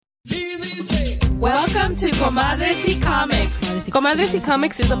Welcome to Comadres y Comics. Comadres y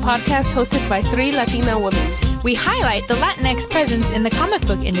Comics is a podcast hosted by three Latina women. We highlight the Latinx presence in the comic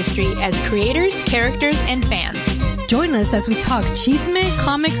book industry as creators, characters, and fans. Join us as we talk chisme,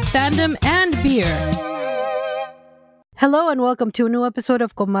 comics, fandom, and beer. Hello and welcome to a new episode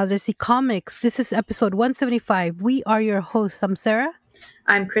of Comadres y Comics. This is episode 175. We are your hosts. I'm Sarah.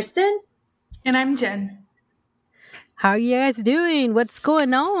 I'm Kristen. And I'm Jen. How are you guys doing? What's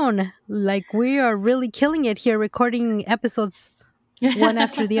going on? Like, we are really killing it here, recording episodes one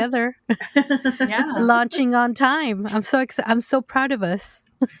after the other. Yeah. Launching on time. I'm so excited. I'm so proud of us.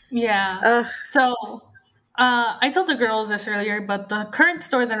 Yeah. So, I told the girls this earlier, but the current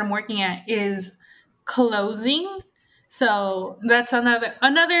store that I'm working at is closing. So that's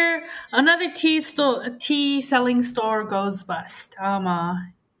another tea selling store goes bust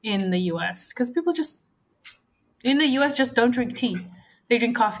in the US, because people in the US just don't drink tea. They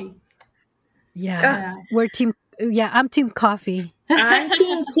drink coffee. Yeah. I'm team coffee. I'm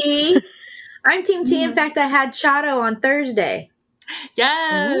team tea. In fact, I had Chato on Thursday.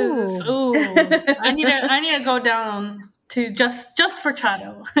 Yes. Ooh. I need to go down to just for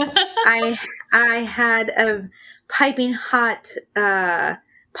Chato. I had a piping hot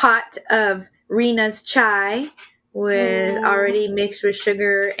pot of Rena's chai with already mixed with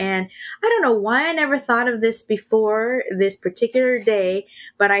sugar, and I don't know why I never thought of this before this particular day,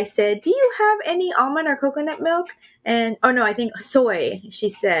 but I said, do you have any almond or coconut milk? And I think soy, she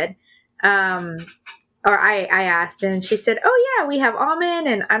said, or I asked, and she said, oh yeah, we have almond,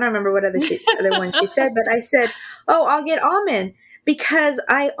 and I don't remember what other one she said, but I said, oh, I'll get almond, because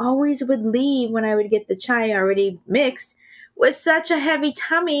I always would leave when I would get the chai already mixed with such a heavy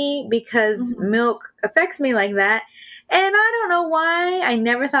tummy, because milk affects me like that. And I don't know why I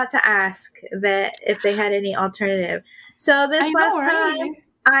never thought to ask that if they had any alternative. So this last time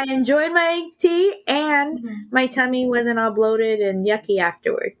I enjoyed my tea, and my tummy wasn't all bloated and yucky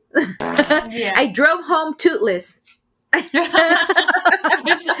afterwards. Yeah. I drove home toothless.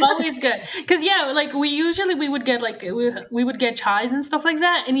 It's always good, because we would get we would get chais and stuff like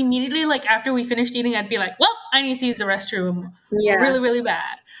that, and immediately after we finished eating, I'd be like, well, I need to use the restroom really, really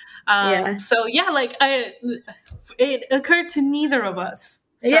bad. So it occurred to neither of us,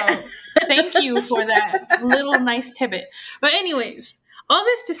 so thank you for that little nice tidbit. But anyways, all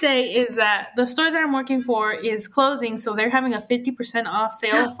this to say is that the store that I'm working for is closing, so they're having a 50% off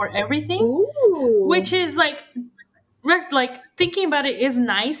sale for everything. Ooh. Which is thinking about it is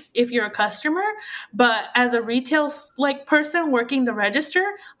nice if you're a customer, but as a retail person working the register,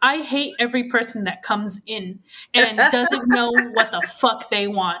 I hate every person that comes in and doesn't know what the fuck they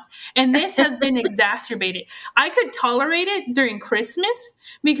want. And this has been exacerbated. I could tolerate it during Christmas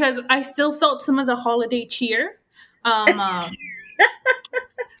because I still felt some of the holiday cheer. There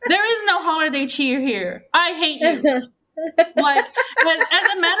is no holiday cheer here. I hate you. As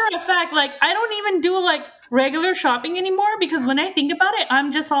a matter of fact, I don't even do regular shopping anymore, because when I think about it, I'm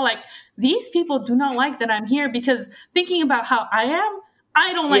just all these people do not like that I'm here, because thinking about how I am,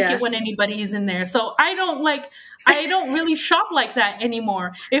 I don't like it when anybody is in there. So I don't really shop like that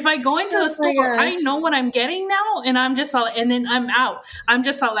anymore. If I go into a store, I know what I'm getting now, and I'm just all, and then I'm out. I'm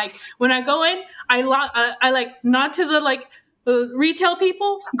just all when I go in, I nod to the retail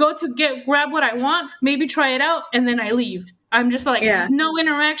people, go to grab what I want, maybe try it out, and then I leave. I'm just no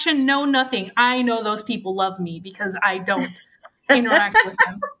interaction, no nothing. I know those people love me because I don't interact with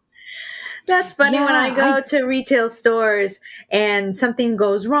them. That's funny when I go to retail stores and something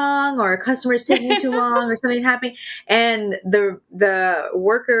goes wrong, or a customer's taking too long, or something happening, and the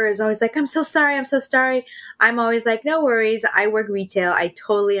worker is always like, I'm so sorry. I'm always like, no worries. I work retail. I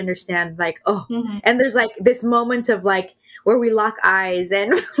totally understand. And there's this moment of where we lock eyes,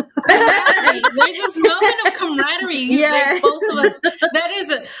 and there's this moment of camaraderie. Both of us. That is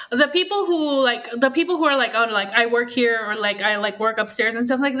the people who are I work here, or I work upstairs and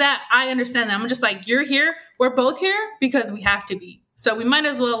stuff like that. I understand that. I'm just you're here. We're both here because we have to be. So we might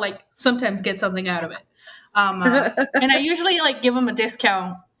as well sometimes get something out of it. And I usually give them a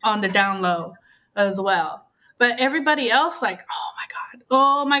discount on the down low as well. But everybody else, oh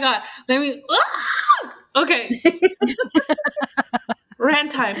my god, okay.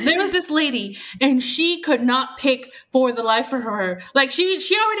 Rant time. There was this lady, and she could not pick for the life of her.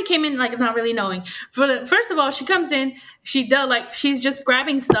 She already came in not really knowing. First of all, she comes in, she does she's just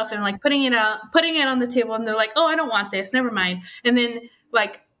grabbing stuff and putting it on the table, and they're like, oh, I don't want this, never mind. And then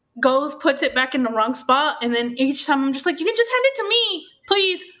puts it back in the wrong spot, and then each time I'm just you can just hand it to me.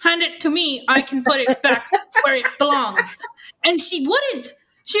 Please hand it to me. I can put it back where it belongs. And she wouldn't.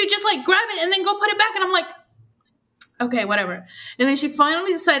 She would just grab it and then go put it back. And I'm okay, whatever. And then she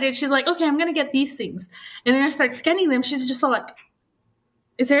finally decided, she's like, okay, I'm going to get these things. And then I start scanning them. She's just all like,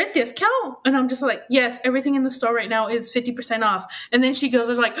 is there a discount? And I'm just like, yes, everything in the store right now is 50% off. And then she goes,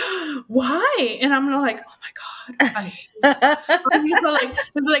 "Is like, why?" And I'm like, oh my God, I hate it. I'm just like,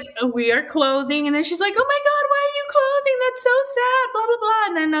 it's like, we are closing. And then she's like, oh my God, why are you closing? That's so sad, blah, blah, blah.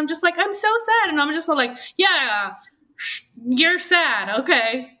 And then I'm just like, I'm so sad. And I'm just like, yeah, you're sad.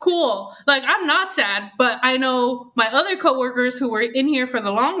 Okay, cool. Like, I'm not sad, but I know my other coworkers who were in here for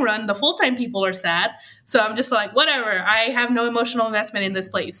the long run, the full-time people, are sad. So I'm just like, whatever. I have no emotional investment in this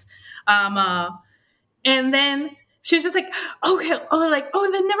place. And then she's just like, okay,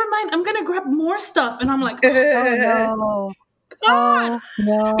 then never mind. I'm gonna grab more stuff. And I'm like, oh no, God, oh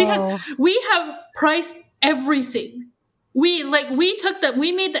no, because we have priced everything. We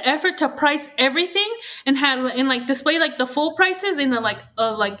made the effort to price everything and display like the full prices in the like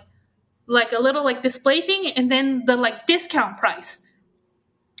a little like display thing, and then the like discount price.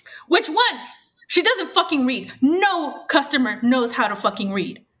 Which one? She doesn't fucking read. No customer knows how to fucking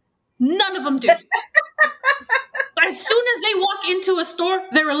read. None of them do. As soon as they walk into a store,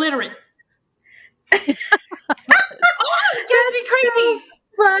 they're illiterate. Oh, it drives me crazy.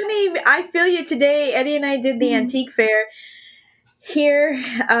 Funny. I feel you today. Eddie and I did the antique fair here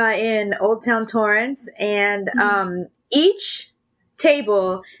in Old Town Torrance, and each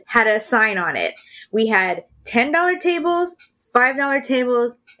table had a sign on it. We had $10 tables, $5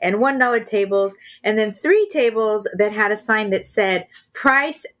 tables, and $1 tables, and then 3 tables that had a sign that said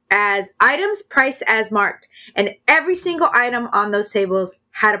price as marked, and every single item on those tables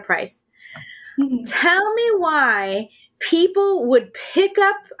had a price. Tell me why people would pick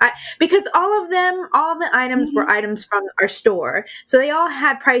up, because all the items were items from our store. So they all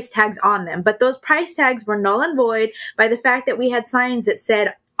had price tags on them, but those price tags were null and void by the fact that we had signs that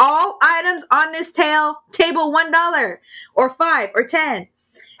said all items on this table $1 or $5 or $10.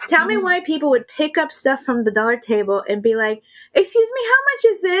 Tell me why people would pick up stuff from the dollar table and be like, excuse me, how much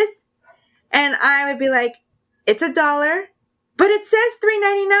is this? And I would be like, it's $1, but it says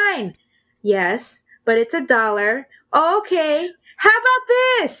 $3.99. Yes, but it's $1. Okay, how about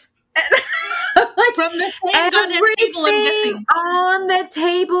this? Like, from the same goddamn table, I'm guessing. On the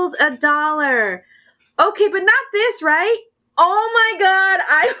table's $1. Okay, but not this, right? Oh my God,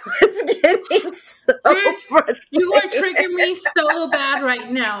 I was getting so frustrated. You are triggering me so bad right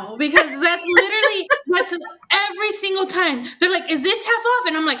now, because that's every single time. They're like, is this half off?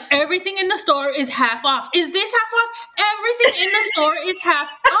 And I'm like, everything in the store is half off. Is this half off? Everything in the store is half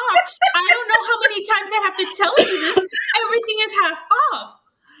off. I don't know how many times I have to tell you this. Everything is half off.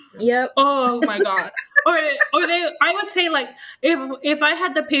 Yep. Oh my God. I would say, like, if I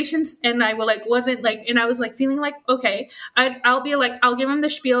had the patience and I wasn't like, and I was like feeling like, okay, I'll be like, I'll give him the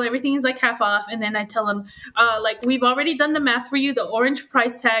spiel. Everything is like half off. And then I tell him, like, we've already done the math for you. The orange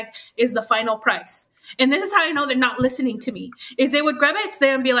price tag is the final price. And this is how I know they're not listening to me, is they would grab it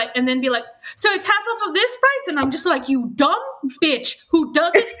there and be like, so it's half off of this price. And I'm just like, you dumb bitch who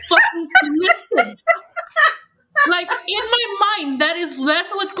doesn't fucking listen. Like, in my mind, that's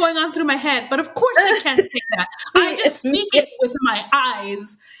what's going on through my head. But of course I can't say that. I just speak it with my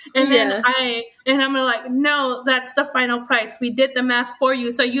eyes. And then I'm like, no, that's the final price. We did the math for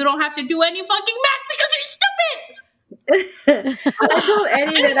you, so you don't have to do any fucking math because you're stupid. I told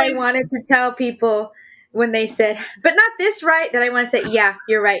Eddie that I wanted to tell people when they said, but not this, right? That I want to say, yeah,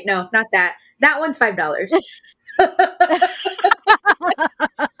 you're right. No, not that. That one's $5.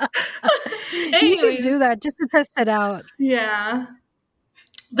 You should do that just to test it out. Yeah.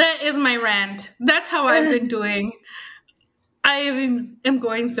 That is my rant. That's how I've been doing. I am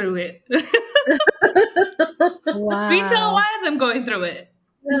going through it. Wow. Retail-wise, I'm going through it.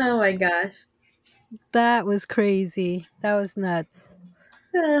 Oh my gosh. That was crazy. That was nuts.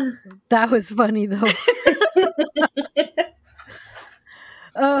 That was funny though.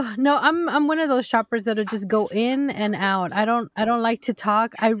 Oh no, I'm one of those shoppers that'll just go in and out. I don't like to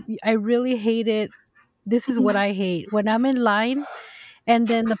talk. I really hate it. This is what I hate. When I'm in line and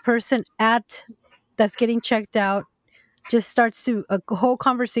then the person that's getting checked out just starts a whole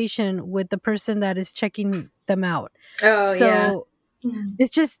conversation with the person that is checking them out. Oh, so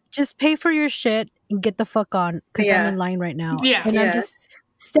it's just pay for your shit and get the fuck on, because I'm in line right now. Yeah. And I'm just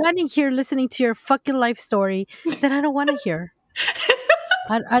standing here listening to your fucking life story that I don't want to hear.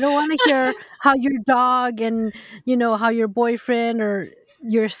 I don't want to hear how your dog and, how your boyfriend or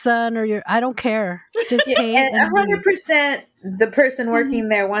your son or I don't care. Just pay. And 100% the person working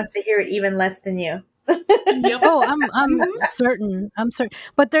there wants to hear it even less than you. Yep. Oh, I'm certain. I'm certain.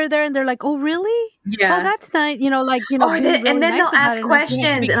 But they're there and they're like, "Oh, really? Yeah. Oh, that's nice." Oh, being and really then nice they'll about ask it. And I'm thinking,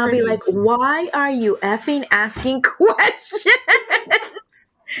 questions, be and I'll be like, courteous. "Why are you effing asking questions?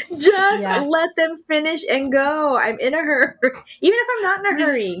 Just Yeah. let them finish and go. I'm in a hurry. Even if I'm not in a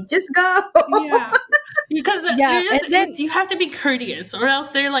Just- hurry, just go." Yeah. Because Yeah, you're just, and then- you have to be courteous, or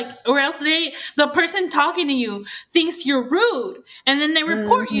else the person talking to you thinks you're rude, and then they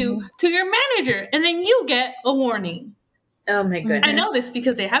report you to your manager, and then you get a warning. Oh my goodness. I know this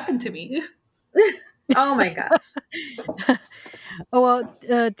because it happened to me. Oh my gosh. Oh,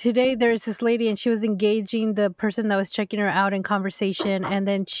 well, today there's this lady and she was engaging the person that was checking her out in conversation, and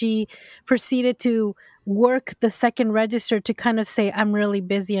then she proceeded to work the second register to kind of say, "I'm really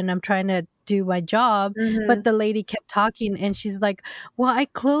busy and I'm trying to do my job." Mhm. But the lady kept talking and she's like, "Well, I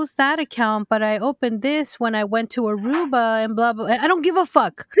closed that account, but I opened this when I went to Aruba and blah blah." I don't give a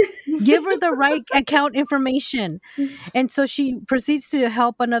fuck. Give her the right account information. And so she proceeds to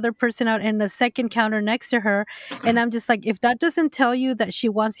help another person out in the second counter next to her. And I'm just like, if that doesn't tell you that she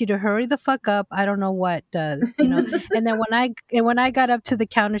wants you to hurry the fuck up, I don't know what does, And then when I got up to the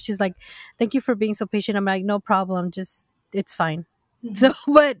counter, she's like, "Thank you for being so patient." I'm like, "No problem. Just, it's fine." So,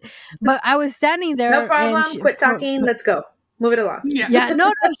 but I was standing there. No problem. and Quit talking. Let's go. Move it along. Yeah. Yeah,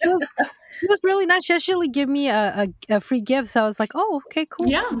 no, she was really nice. She actually gave me a free gift, so I was like, "Oh, okay, cool.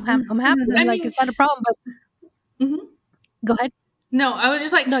 Yeah. I'm happy. I Like, mean- it's not a problem." But Mhm. go ahead. No, I was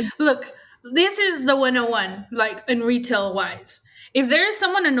just like, No. look, this is the 101, like in retail wise. If there is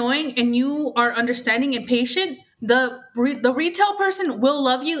someone annoying and you are understanding and patient, the retail person will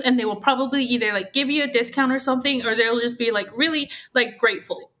love you, and they will probably either like give you a discount or something, or they'll just be like really like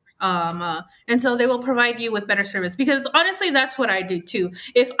grateful. And so they will provide you with better service, because honestly, that's what I do too.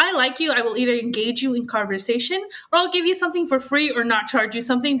 If I like you, I will either engage you in conversation, or I'll give you something for free or not charge you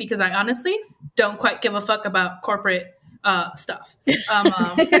something, because I honestly don't quite give a fuck about corporate stuff.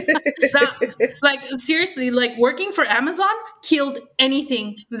 Like seriously, like working for Amazon killed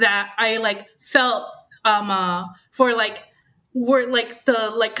anything that I like felt for like were like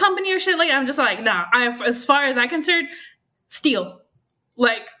the like company or shit. Like I'm just like, nah. As far as I'm concerned, steal.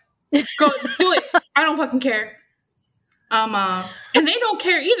 Like go do it. I don't fucking care. And they don't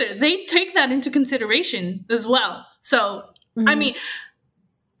care either. They take that into consideration as well. So I mean,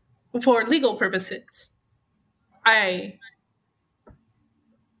 for legal purposes, I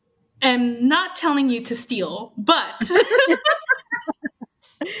am not telling you to steal, but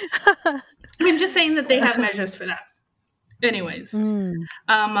I'm just saying that they have measures for that. Anyways,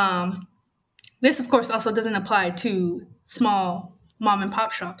 this of course also doesn't apply to small mom and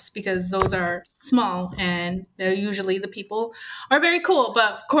pop shops, because those are small and they're usually the people are very cool.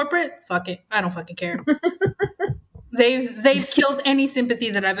 But corporate, fuck it, I don't fucking care. They've killed any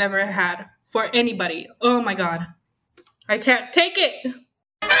sympathy that I've ever had for anybody. Oh my god, I can't take it.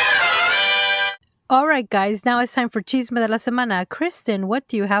 All right, guys. Now it's time for Chisme de la Semana. Kristen, what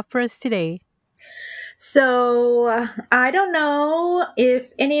do you have for us today? So I don't know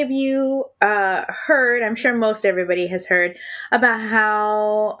if any of you heard, I'm sure most everybody has heard about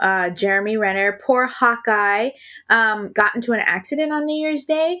how Jeremy Renner, poor Hawkeye, got into an accident on New Year's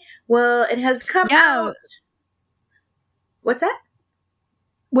Day. Well, it has come out. What's that?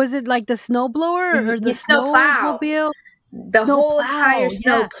 Was it like the snowblower or the snowplow? snowmobile? The whole entire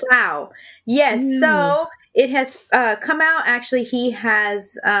snow plow. Yes. So it has come out. Actually, he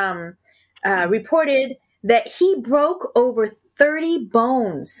has reported that he broke over 30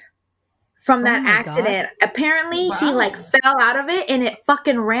 bones from that accident. God. Apparently, he like fell out of it and it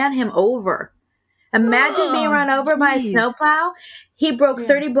fucking ran him over. Imagine being run over by a snowplow. He broke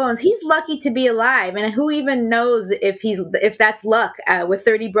 30 bones. He's lucky to be alive, and who even knows if that's luck with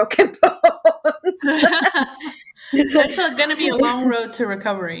 30 broken bones. It's going to be a long road to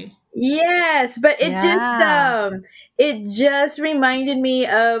recovery. Yes, but it just reminded me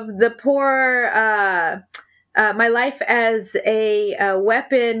of the poor My Life as a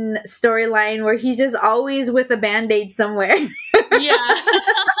Weapon storyline, where he's just always with a Band-Aid somewhere. Yeah.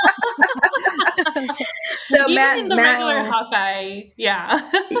 So even in the regular Hawkeye, yeah.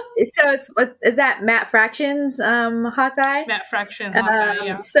 So is that Matt Fraction's Hawkeye? Matt Fraction Hawkeye,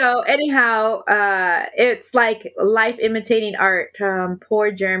 yeah. So anyhow, it's like life imitating art.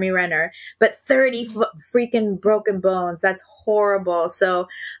 Poor Jeremy Renner, but 30 freaking broken bones. That's horrible. So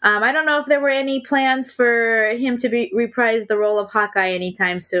I don't know if there were any plans for him to reprise the role of Hawkeye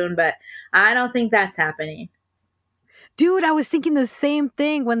anytime soon, but I don't think that's happening. Dude, I was thinking the same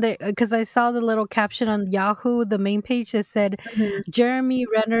thing because I saw the little caption on Yahoo, the main page that said, Jeremy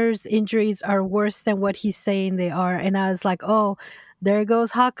Renner's injuries are worse than what he's saying they are. And I was like, oh, there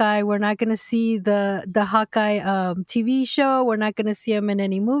goes Hawkeye. We're not going to see the Hawkeye TV show. We're not going to see him in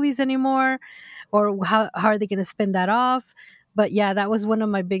any movies anymore. Or how are they going to spin that off? But yeah, that was one of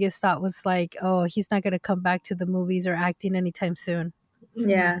my biggest thought was like, oh, he's not going to come back to the movies or acting anytime soon.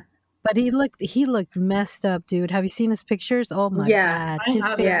 Yeah. But he looked messed up, dude. Have you seen his pictures? Oh my Yeah. God. His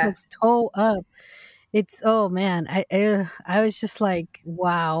face looks toe up. It's, oh man. I was just like,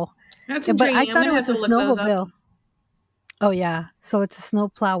 wow. That's But I intriguing. thought it I'm was a gonna have to look those up. snowmobile. Oh yeah. So it's a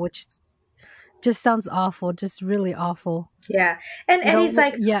snowplow, which just sounds awful. Just really awful. Yeah. And he's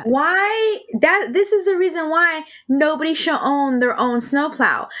like, yeah. why this is the reason why nobody should own their own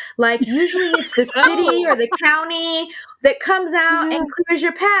snowplow. Like usually it's the city or the county that comes out and clears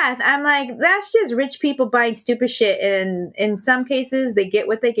your path. I'm like, that's just rich people buying stupid shit, and in some cases they get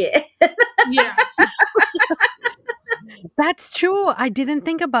what they get. Yeah. That's true. I didn't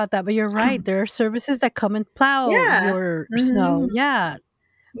think about that, but you're right. There are services that come and plow your snow. Yeah.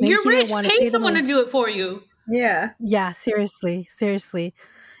 Maybe You're he didn't rich. wanna Pay them someone all. to do it for you. Yeah. Yeah, seriously.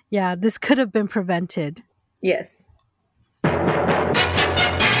 Yeah, this could have been prevented. Yes.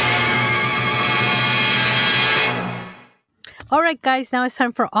 All right, guys, now it's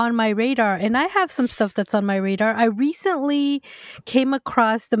time for On My Radar. And I have some stuff that's on my radar. I recently came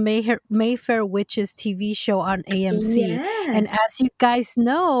across the Mayfair Witches TV show on AMC. Yes. And as you guys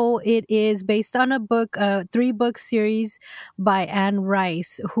know, it is based on a book, a 3-book series by Anne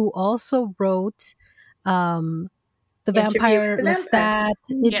Rice, who also wrote The Vampire Lestat,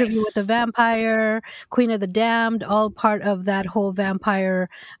 Interview with the Vampire, Queen of the Damned, all part of that whole vampire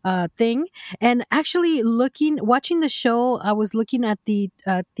thing. And actually watching the show, I was looking at the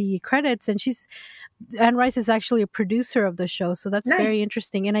credits, and Anne Rice is actually a producer of the show, so that's very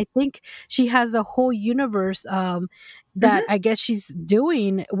interesting. And I think she has a whole universe that I guess she's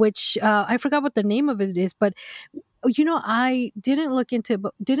doing, which I forgot what the name of it is, but I didn't look into it,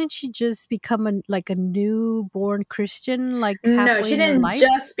 but didn't she just become a newborn Christian? Like no, she didn't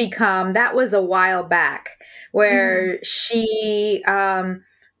just become. That was a while back, where she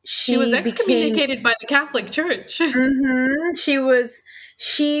was excommunicated by the Catholic Church.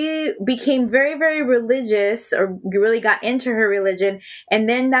 She became very, very religious, or really got into her religion, and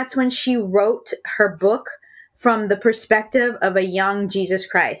then that's when she wrote her book from the perspective of a young Jesus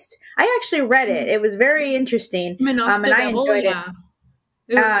Christ. I actually read it. It was very interesting. And I enjoyed it.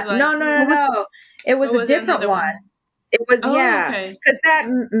 No. It was a different one. It was, because that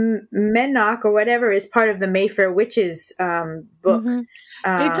Menok or whatever is part of the Mayfair Witches book.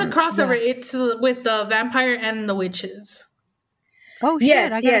 It's a crossover. It's with the vampire and the witches. Oh,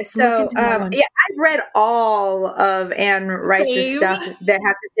 shit. Yes. So, I've read all of Anne Rice's stuff that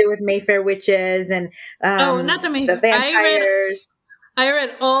have to do with Mayfair Witches and not the Mayfair. The vampires. I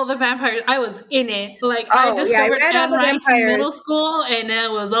read all the vampires. I was in it. I discovered Anne Rice in middle school, and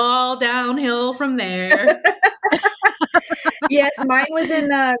it was all downhill from there. Yes, mine was in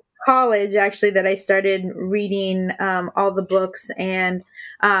college, actually, that I started reading all the books, and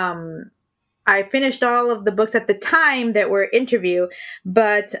I finished all of the books at the time that were interview,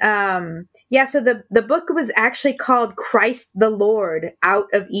 but so the book was actually called Christ the Lord Out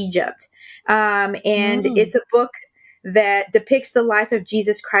of Egypt. And it's a book that depicts the life of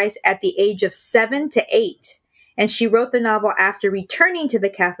Jesus Christ at the age of 7 to 8. And she wrote the novel after returning to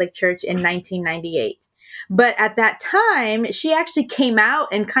the Catholic Church in 1998. But at that time, she actually came out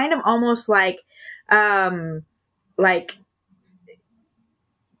and kind of almost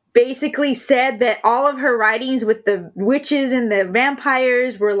basically said that all of her writings with the witches and the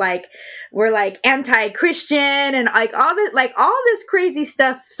vampires were anti-Christian, and all this crazy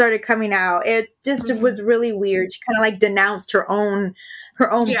stuff started coming out. It just was really weird. She kind of denounced her own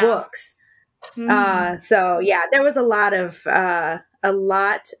books. So there was a lot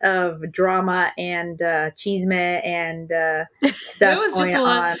of drama and chisme and stuff. It was just a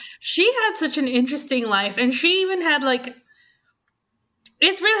lot. She had such an interesting life, and she even had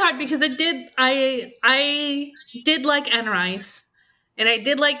it's really hard because I did like Anne Rice, and I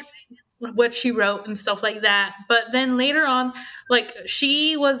did like what she wrote and stuff like that. But then later on,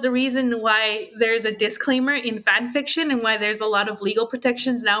 she was the reason why there's a disclaimer in fan fiction and why there's a lot of legal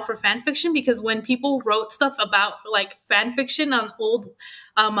protections now for fan fiction, because when people wrote stuff about fan fiction on old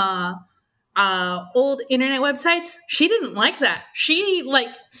internet websites, she didn't like that. She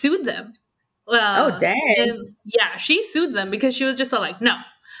sued them. Oh, dang. And, yeah, she sued them because she was just no.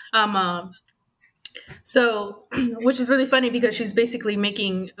 So, which is really funny because she's basically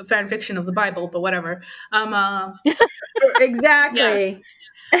making a fan fiction of the Bible, but whatever. Exactly.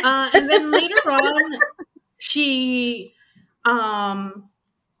 Yeah. And then later on, she,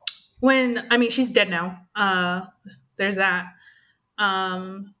 she's dead now. There's that.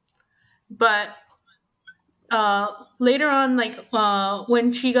 But later on, like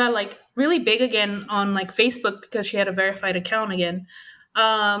when she got like really big again on like Facebook because she had a verified account again,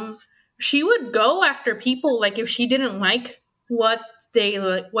 she would go after people like if she didn't like what they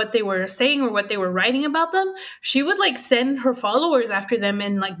were saying or what they were writing about them, she would like send her followers after them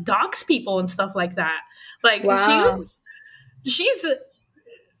and like dox people and stuff like that. Like Wow.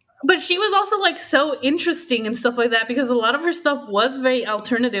 but she was also like so interesting and stuff like that because a lot of her stuff was very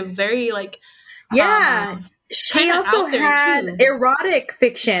alternative, very like Yeah. She kinda also out there, had too. erotic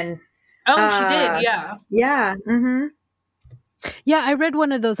fiction. She did, yeah. Yeah. Mm-hmm. Yeah, I read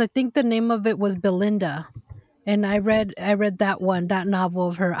one of those. I think the name of it was Belinda. And I read that novel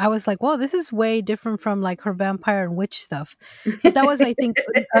of her. I was like, "Whoa, this is way different from like her vampire and witch stuff." But that was, I think,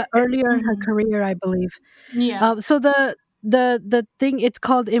 earlier in her career, I believe. Yeah. So the thing, it's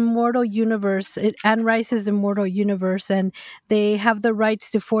called Immortal Universe. Anne Rice's Immortal Universe, and they have the rights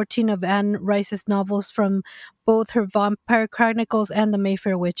to 14 of Anne Rice's novels from both her Vampire Chronicles and the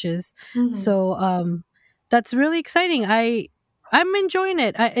Mayfair Witches. Mhm. So that's really exciting. I'm enjoying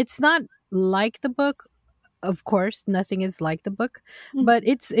it. It's not like the book. Of course, nothing is like the book, Mhm. but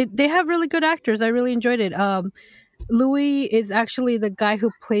they have really good actors. I really enjoyed it. Louis is actually the guy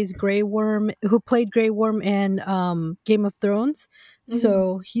who played Grey Worm in Game of Thrones.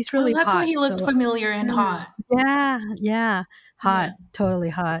 So he's really that's hot. why he looked So, familiar and hot. yeah, hot,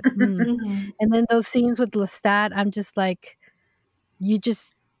 totally hot. Mhm. And then those scenes with Lestat, I'm just like, you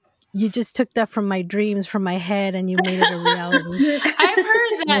just took that from my dreams, from my head, and you made it a reality. I've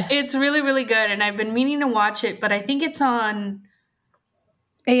heard that it's really, really good, and I've been meaning to watch it, but I think it's on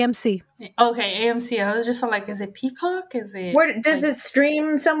AMC. AMC. I was just like, is it Peacock? Is it Where does it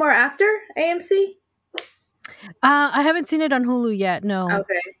stream somewhere after AMC? I haven't seen it on Hulu yet. No.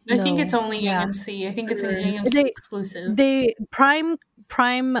 Okay. I think No. it's only Yeah. AMC. I think it's an AMC They- exclusive. The Prime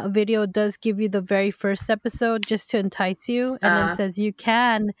Video does give you the very first episode just to entice you, and then says you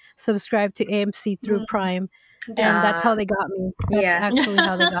can subscribe to AMC through Prime. And that's how they got me. That's actually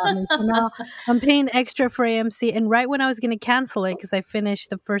how they got me. So now I'm paying extra for AMC. And right when I was going to cancel it, because I finished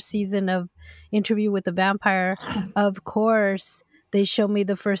the first season of Interview with the Vampire, of course, they showed me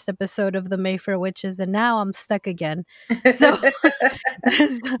the first episode of the Mayfair Witches, and now I'm stuck again. So,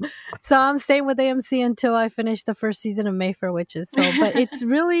 so I'm staying with AMC until I finish the first season of Mayfair Witches. So, but it's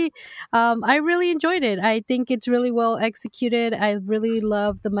really, I really enjoyed it. I think it's really well executed. I really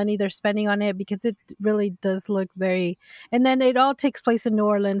love the money they're spending on it because it really does look very, and then it all takes place in New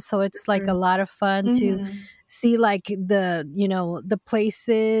Orleans. So it's like a lot of fun to see like the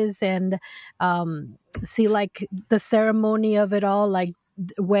places and see like the ceremony of it all, like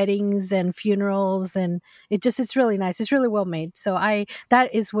weddings and funerals, and it's really nice. It's really well made. So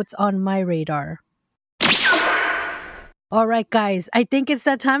that is what's on my radar. All right, guys, I think it's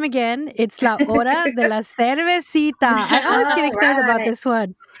that time again. It's la hora de la cervecita. I always get excited about this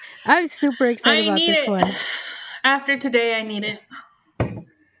one. I'm super excited about this one. After today, I need it.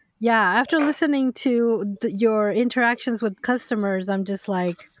 Yeah, after listening to your interactions with customers, I'm just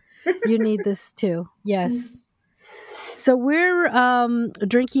like, you need this too. Yes. So we're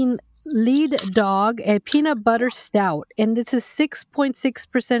drinking Lead Dog, a peanut butter stout, and this is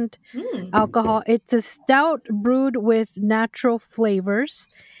 6.6% alcohol. It's a stout brewed with natural flavors,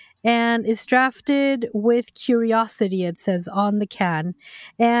 and it's drafted with curiosity, it says on the can.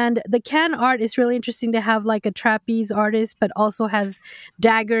 And the can art is really interesting to have like a trapeze artist, but also has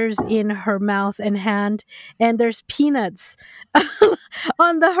daggers in her mouth and hand. And there's peanuts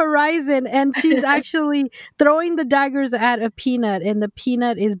on the horizon. And she's actually throwing the daggers at a peanut, and the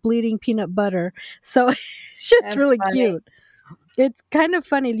peanut is bleeding peanut butter. So it's just That's really funny. cute. It's kind of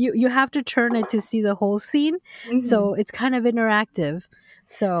funny. You have to turn it to see the whole scene. So it's kind of interactive.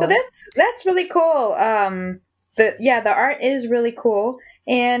 So that's really cool. The art is really cool,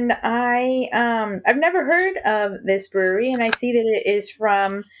 and I've never heard of this brewery, and I see that it is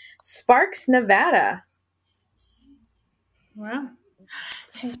from Sparks, Nevada. Wow.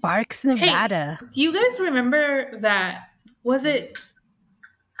 Sparks, Nevada. Do you guys remember that? Was it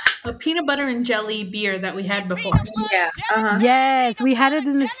a peanut butter and jelly beer that we had before? Yeah. Yes, we had it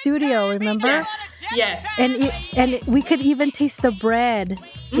in the studio, remember? Yes. And we could even taste the bread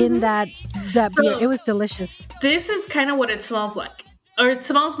in that beer. It was delicious. This is kind of what it smells like. Or it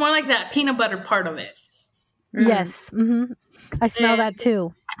smells more like that peanut butter part of it. Yes. I smell that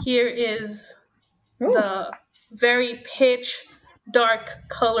too. Here is the very pitch dark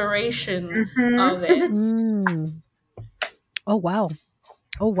coloration of it. Oh, wow.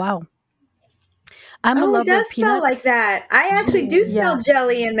 I'm a Oh, it lover of does peanuts. smell like that. I actually do smell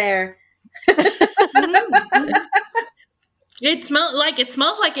jelly in there. It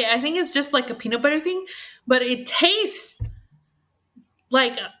smells like it. I think it's just like a peanut butter thing, but it tastes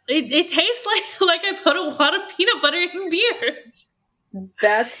like it tastes like I put a lot of peanut butter in beer.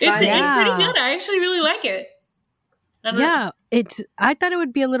 That's It's funny. Yeah. pretty good. I actually really like it. I don't know. Yeah, I thought it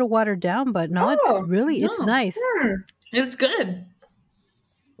would be a little watered down, but no, Oh, it's no. nice. It's good.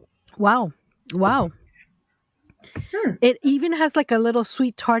 Wow. It even has like a little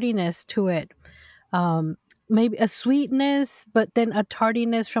sweet tardiness to it. Maybe a sweetness, but then a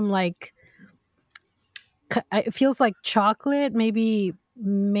tardiness from like it feels like chocolate, maybe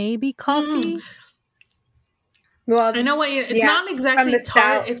coffee. Well, I know what you. It's yeah, not from exactly the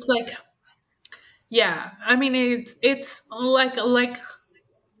tart. stout. It's like, yeah. I mean, it's like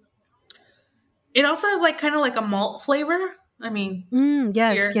it also has like kind of like a malt flavor. I mean,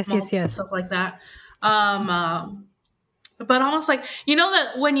 Yes, beer, malts, and stuff like that. But almost like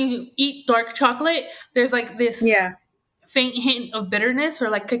that when you eat dark chocolate, there's like this Yeah. faint hint of bitterness or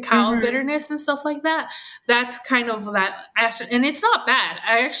like cacao bitterness and stuff like that. That's kind of that acid, and it's not bad.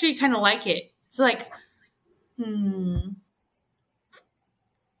 I actually kind of like it. It's like,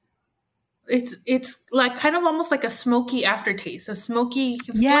 it's like kind of almost like a smoky aftertaste, a smoky,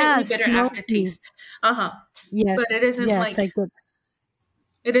 slightly bitter smoky. aftertaste. Yes, But it isn't yes, like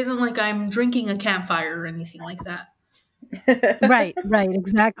it isn't like I'm drinking a campfire or anything like that. right,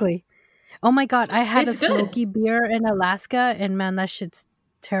 exactly. Oh my god, I had It's a good. smoky beer in Alaska, and man, that shit's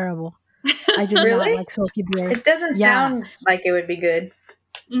terrible. I do Really? not like smoky beer. It doesn't sound like it would be good.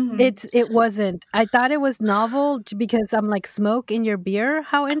 It wasn't. I thought it was novel because I'm like, smoke in your beer?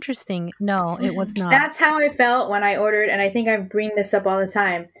 How interesting. No, it was not. That's how I felt when I ordered, and I think I bring this up all the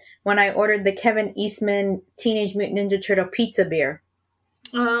time, when I ordered the Kevin Eastman Teenage Mutant Ninja Turtle pizza beer.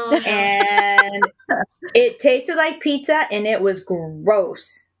 Oh, And it tasted like pizza, and it was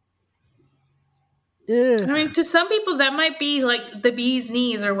gross. Ugh. I mean, to some people that might be like the bee's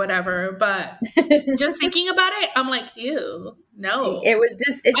knees or whatever, but just thinking about it, I'm like, ew, no. It was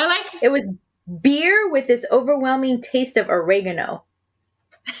just I like it was beer with this overwhelming taste of oregano.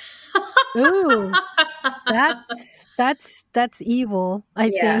 Ooh, that's evil.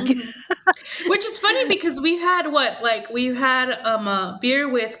 I Yeah. think. which is funny because we've had a beer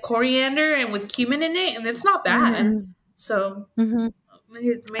with coriander and with cumin in it, and it's not bad. So hmm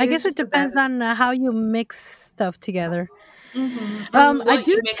maybe I guess it's it just a depends bad- on how you mix stuff together. And I what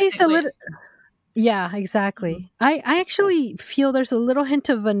do you mixed taste it a with. little. Yeah, exactly. I actually feel there's a little hint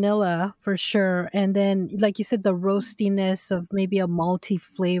of vanilla for sure, and then like you said, the roastiness of maybe a malty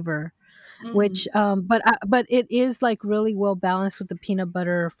flavor. Which but it is like really well balanced with the peanut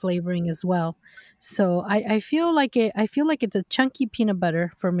butter flavoring as well. So I feel like it's a chunky peanut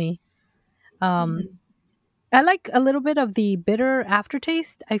butter for me. I like a little bit of the bitter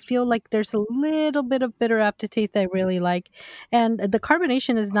aftertaste. I feel like there's a little bit of bitter aftertaste I really like, and the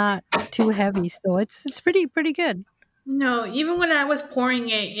carbonation is not too heavy, so it's pretty good. No, even when I was pouring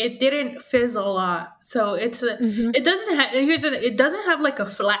it, it didn't fizz a lot. So it doesn't have it doesn't have like a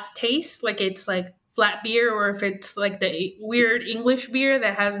flat taste, like it's like flat beer, or if it's like the weird English beer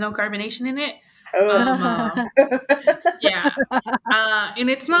that has no carbonation in it. Yeah, and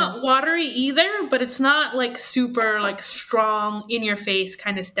it's not watery either, but it's not like super like strong in your face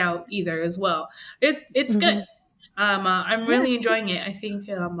kind of stout either as well. It's good. I'm really enjoying it. I think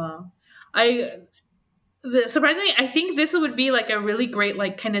surprisingly, I think this would be like a really great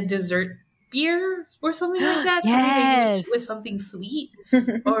like kind of dessert beer or something like that. Something that you would eat with something sweet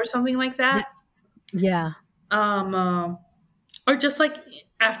or something like that. Yeah. Or just like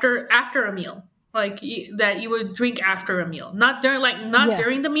after a meal, like that you would drink after a meal, not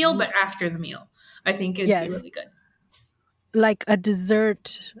during the meal, but after the meal. I think it'd be really good. Like a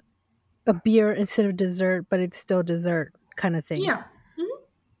dessert, a beer instead of dessert, but it's still dessert kind of thing. Yeah.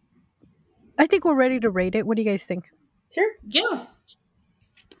 I think we're ready to rate it. What do you guys think? Sure. Yeah.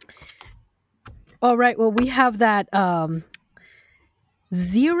 All right. Well, we have that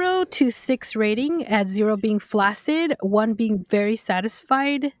 0 to 6 rating, at 0 being flaccid, 1 being very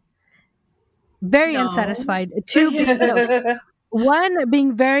satisfied, very unsatisfied, 2 being 1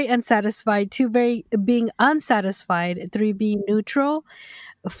 being very unsatisfied, 2 being unsatisfied, 3 being neutral,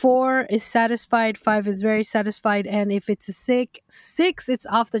 4 is satisfied, 5 is very satisfied, and if it's a 6, it's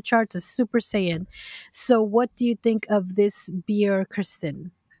off the charts, a Super Saiyan. So what do you think of this beer,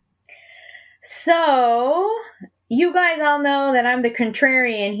 Kristen? So, you guys all know that I'm the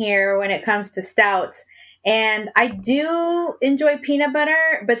contrarian here when it comes to stouts. And I do enjoy peanut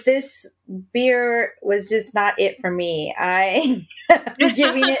butter, but this beer was just not it for me. I'm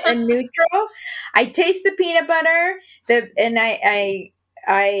giving it a neutral. I taste the peanut butter, and I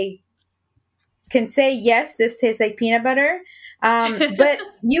can say, yes, this tastes like peanut butter. But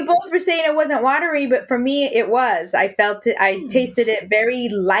you both were saying it wasn't watery, but for me, it was. I felt it. I tasted it very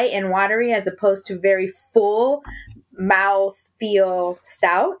light and watery, as opposed to very full mouth feel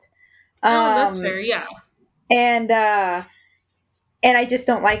stout. Oh, that's fair. Yeah. And I just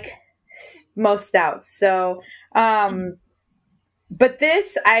don't like most stouts. So, but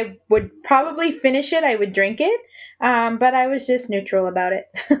this, I would probably finish it. I would drink it. But I was just neutral about it.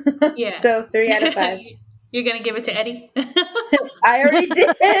 Yeah. So 3 out of 5. You're gonna give it to Eddie? I already did.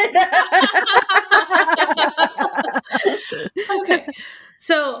 Okay.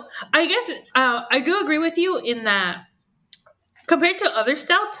 So I guess I do agree with you in that compared to other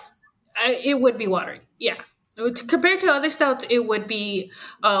stouts, it would be watery. Yeah. Compared to other stouts, it would be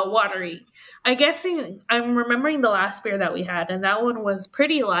watery. I guess I'm remembering the last beer that we had, and that one was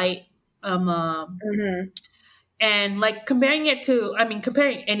pretty light. And like comparing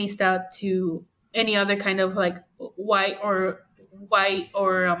comparing any stout to any other kind of like white or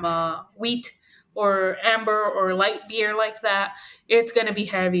wheat or amber or light beer like that, it's gonna be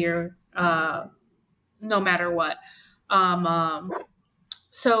heavier no matter what.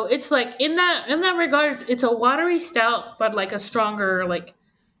 So it's like in that regards, it's a watery stout, but like a stronger like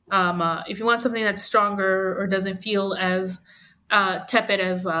if you want something that's stronger or doesn't feel as tepid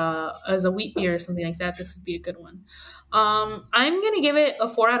as a wheat beer or something like that, this would be a good one. I'm gonna give it a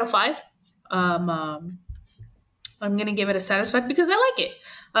 4 out of 5. I'm gonna give it a satisfied because I like it.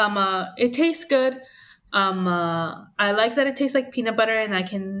 It tastes good. I like that it tastes like peanut butter, and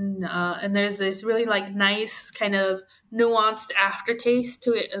and there's this really like nice kind of nuanced aftertaste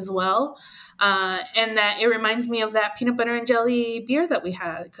to it as well. And that it reminds me of that peanut butter and jelly beer that we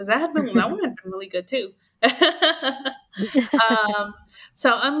had, because that one had been really good too.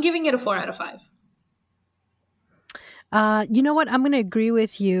 So I'm giving it a 4 out of 5. You know what? I'm going to agree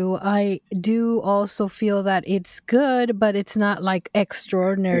with you. I do also feel that it's good, but it's not like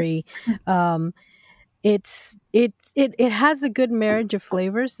extraordinary. It has a good marriage of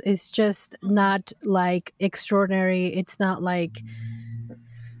flavors. It's just not like extraordinary. It's not like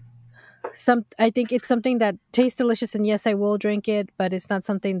I think it's something that tastes delicious, and yes, I will drink it, but it's not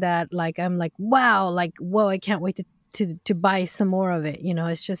something that like I'm like, wow, like, whoa, I can't wait to buy some more of it. You know,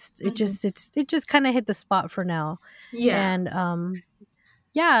 it just kind of hit the spot for now. Yeah.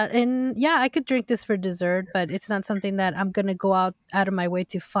 And I could drink this for dessert, but it's not something that I'm gonna go out of my way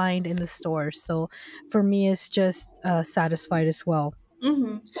to find in the store. So for me, it's just satisfied as well.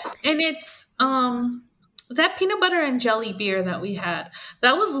 Mm-hmm. And it's that peanut butter and jelly beer that we had,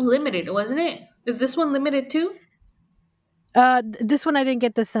 that was limited, wasn't it? Is this one limited too? This one I didn't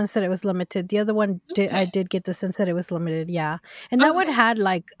get the sense that it was limited. The other one I did get the sense that it was limited. Yeah, and that one had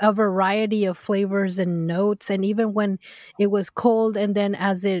like a variety of flavors and notes, and even when it was cold, and then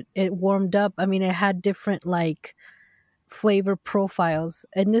as it warmed up, I mean, it had different like flavor profiles.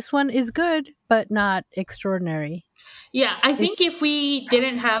 And this one is good, but not extraordinary. Yeah, I think if we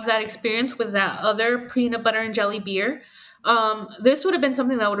didn't have that experience with that other peanut butter and jelly beer, this would have been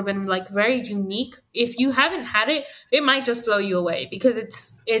something that would have been like very unique. If you haven't had it, it might just blow you away because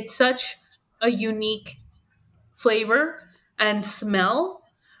it's such a unique flavor and smell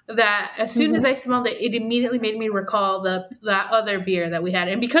that as soon as I smelled it, it immediately made me recall that other beer that we had.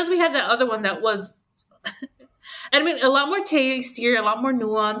 And because we had that other one that was I mean, a lot more tastier, a lot more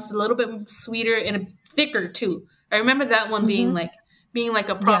nuanced, a little bit sweeter and thicker too. I remember that one being like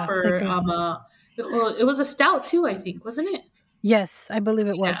a proper it was a stout too, I think, wasn't it? Yes, I believe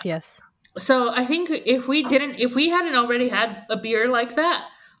it was. Yes. So I think if we hadn't already had a beer like that,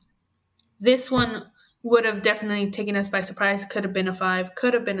 this one would have definitely taken us by surprise. Could have been a 5,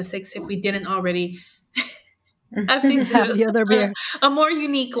 could have been a 6 if we didn't already have the other beer, a more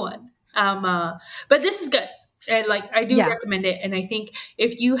unique one. But this is good. And like I do recommend it, and I think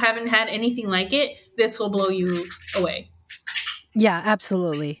if you haven't had anything like it, this will blow you away. Yeah,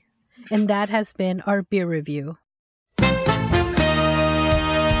 absolutely. And that has been our beer review.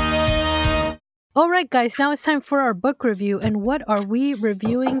 All right, guys, now it's time for our book review. And what are we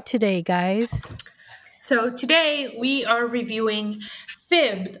reviewing today, guys? So today we are reviewing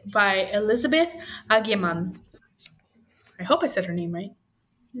Fibbed by Elizabeth Agyeman. I hope I said her name right.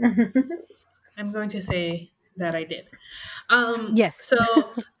 I'm going to say that I did. Yes. So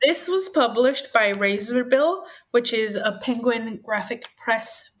this was published by Razorbill, which is a Penguin Graphic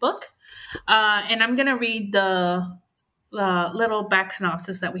Press book. And I'm going to read the little back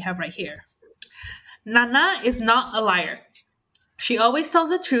synopsis that we have right here. Nana is not a liar. She always tells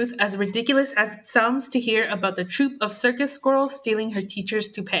the truth, as ridiculous as it sounds to hear about the troop of circus squirrels stealing her teachers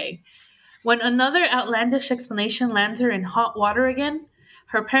to pay. When another outlandish explanation lands her in hot water again,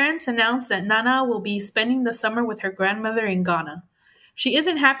 her parents announce that Nana will be spending the summer with her grandmother in Ghana. She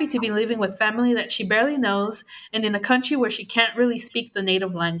isn't happy to be living with family that she barely knows and in a country where she can't really speak the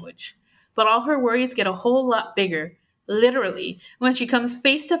native language. But all her worries get a whole lot bigger, literally, when she comes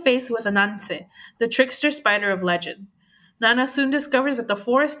face to face with Ananse, the trickster spider of legend. Nana soon discovers that the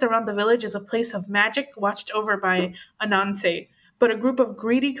forest around the village is a place of magic watched over by Ananse, but a group of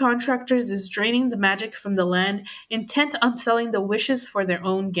greedy contractors is draining the magic from the land, intent on selling the wishes for their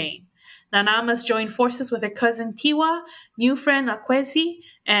own gain. Nana must join forces with her cousin Tiwa, new friend Akwesi,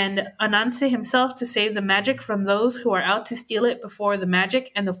 and Ananse himself to save the magic from those who are out to steal it before the magic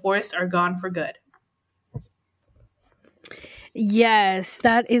and the forest are gone for good. Yes,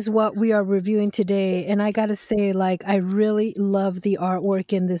 that is what we are reviewing today. And I gotta say, like, I really love the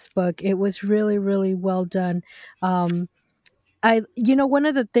artwork in this book. It was really, really well done. One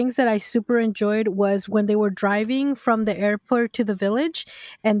of the things that I super enjoyed was when they were driving from the airport to the village,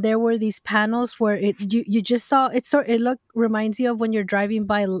 and there were these panels where you just saw it. Reminds you of when you're driving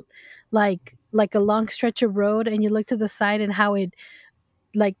by, like a long stretch of road, and you look to the side and how it,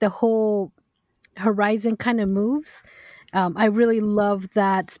 like, the whole horizon kind of moves. I really love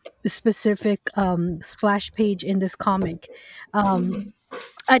that specific splash page in this comic.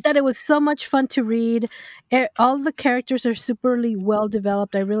 I thought it was so much fun to read. All the characters are superly well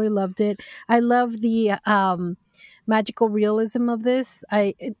developed. I really loved it. I love the magical realism of this.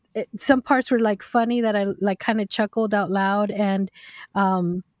 Some parts were like funny that I like kind of chuckled out loud, and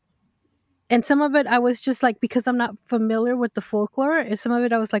some of it I was just like, because I'm not familiar with the folklore, and some of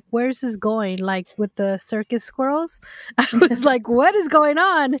it I was like, where's this going? Like with the circus squirrels, I was like, what is going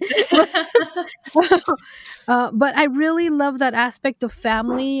on? But I really love that aspect of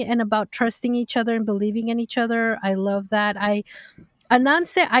family and about trusting each other and believing in each other. I love that.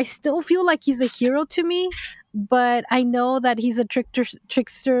 Ananse, I still feel like he's a hero to me, but I know that he's a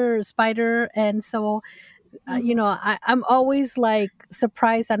trickster spider, and so I'm always like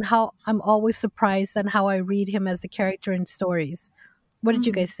surprised on how I read him as a character in stories. What did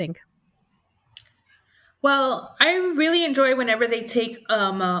you guys think? Well, I really enjoy whenever they take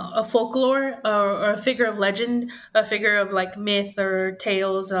a folklore or a figure of legend, a figure of like myth or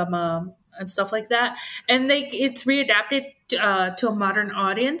tales, and stuff like that, and it's readapted to a modern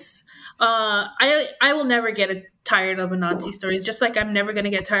audience. I will never get tired of Anansi stories, just like I'm never going to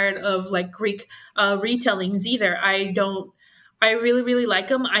get tired of like Greek retellings either. I really, really like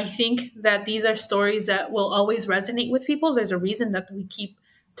them. I think that these are stories that will always resonate with people. There's a reason that we keep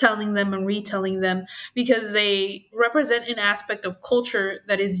telling them and retelling them, because they represent an aspect of culture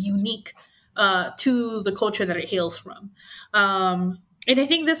that is unique to the culture that it hails from. And I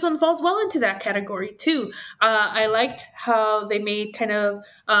think this one falls well into that category too. I liked how they made kind of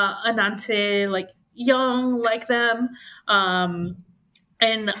Ananse like young like them. And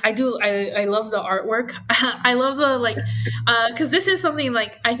I love the artwork. I love the like, because this is something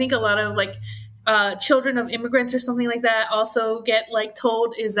like I think a lot of like children of immigrants or something like that also get like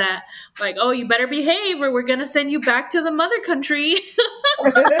told, is that like, oh, you better behave or we're gonna send you back to the mother country.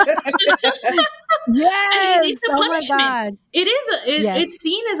 Yes. It's a punishment. Oh my God. It's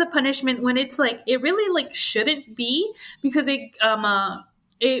seen as a punishment when it's like it really like shouldn't be, because it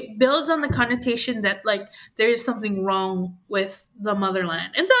builds on the connotation that like there is something wrong with the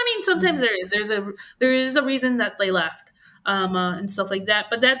motherland. And so I mean sometimes there is a reason that they left. And stuff like that,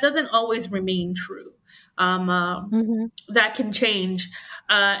 but that doesn't always remain true. That can change,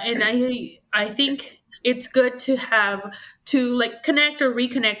 and I think it's good to have to like connect or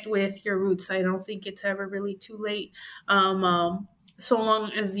reconnect with your roots. I don't think it's ever really too late, so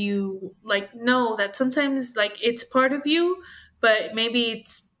long as you like know that sometimes like it's part of you, but maybe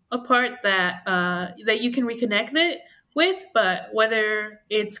it's a part that that you can reconnect it with, but whether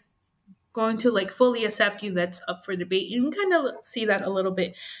it's going to like fully accept you, that's up for debate. You can kind of see that a little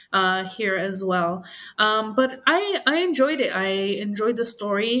bit here as well. But I enjoyed it. I enjoyed the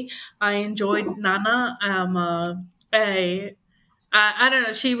story. I enjoyed Nana. I don't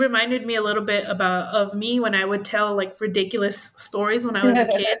know. She reminded me a little bit of me when I would tell like ridiculous stories when I was a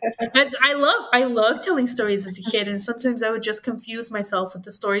kid. I love telling stories as a kid, and sometimes I would just confuse myself with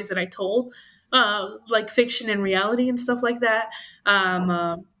the stories that I told, like fiction and reality and stuff like that.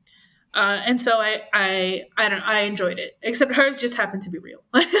 And so I enjoyed it, except hers just happened to be real.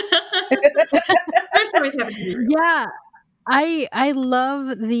 Her stories happen to be real. Yeah. I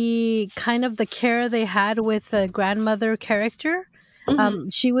love the kind of the care they had with the grandmother character.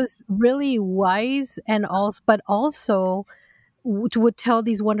 She was really wise, and also would tell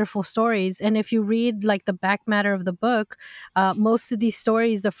these wonderful stories. And if you read like the back matter of the book, most of these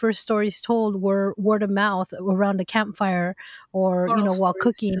stories, the first stories told were word of mouth around a campfire or Oral while stories,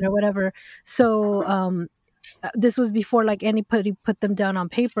 cooking or whatever. So this was before like anybody put them down on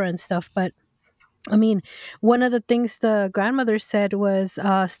paper and stuff. But I mean, one of the things the grandmother said was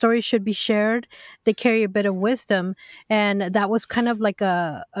stories should be shared. They carry a bit of wisdom. And that was kind of like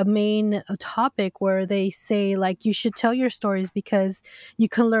a main topic where they say, like, you should tell your stories because you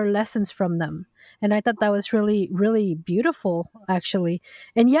can learn lessons from them. And I thought that was really, really beautiful, actually.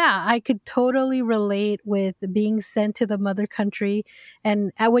 And yeah, I could totally relate with being sent to the mother country.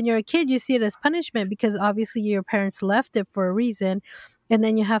 And when you're a kid, you see it as punishment because obviously your parents left it for a reason, and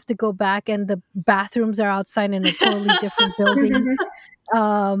then you have to go back and the bathrooms are outside in a totally different building.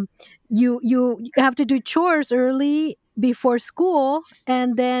 You have to do chores early before school,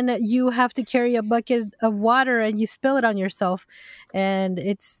 and then you have to carry a bucket of water and you spill it on yourself, and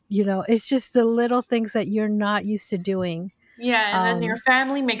it's it's just the little things that you're not used to doing. Yeah, and then your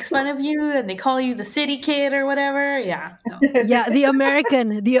family makes fun of you and they call you the city kid or whatever. Yeah. No. Yeah, the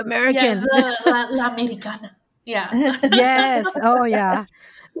American. Yeah, la Americana. Yeah. Yes. Oh yeah.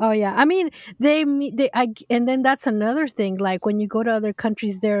 Oh yeah. I mean, and then that's another thing. Like when you go to other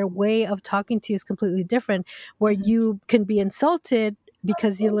countries, their way of talking to you is completely different. Where you can be insulted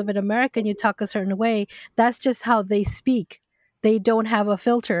because you live in America and you talk a certain way. That's just how they speak. They don't have a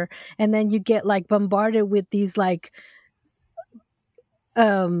filter, and then you get like bombarded with these like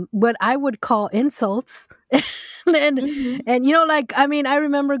what I would call insults. and like, I mean, I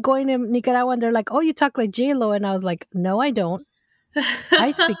remember going to Nicaragua and they're like, "Oh, you talk like J-Lo," and I was like, "No, I don't.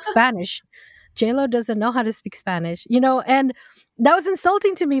 I speak Spanish. J-Lo doesn't know how to speak Spanish," and that was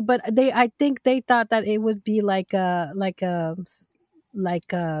insulting to me. But I think they thought that it would be like a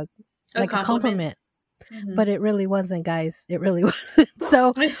compliment. Mm-hmm. But it really wasn't, guys. It really wasn't.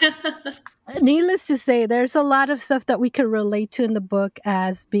 So, needless to say, there's a lot of stuff that we could relate to in the book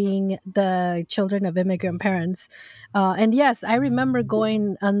as being the children of immigrant parents. And yes, I remember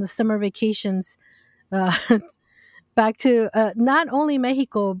going on the summer vacations back to not only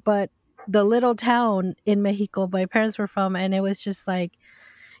Mexico, but the little town in Mexico my parents were from. And it was just like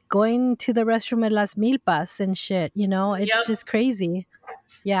going to the restroom at Las Milpas and shit, it's Yep. just crazy.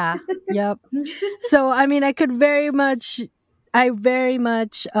 Yeah. Yep. So, I mean, I very much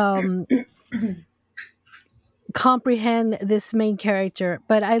comprehend this main character,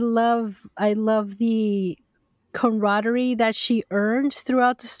 but I love the camaraderie that she earns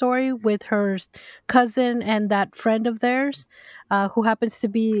throughout the story with her cousin and that friend of theirs, who happens to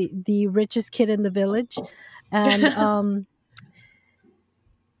be the richest kid in the village. And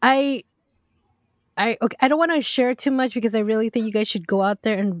I don't want to share too much because I really think you guys should go out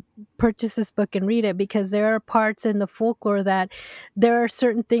there and purchase this book and read it, because there are parts in the folklore that there are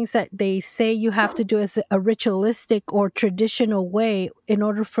certain things that they say you have to do as a ritualistic or traditional way in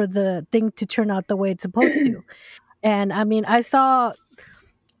order for the thing to turn out the way it's supposed to. And I mean, I saw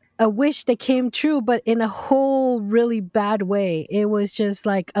a wish that came true, but in a whole really bad way. It was just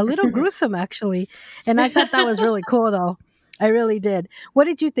like a little gruesome, actually. And I thought that was really cool, though. I really did. What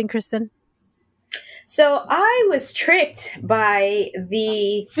did you think, Kristen? So I was tricked by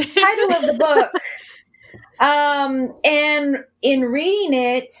the title of the book. And in reading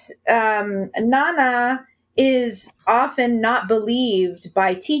it, Nana is often not believed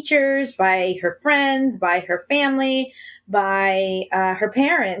by teachers, by her friends, by her family, by her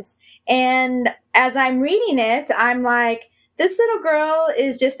parents. And as I'm reading it, I'm like, this little girl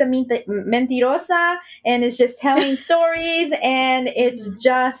is just a mentirosa and is just telling stories, and it's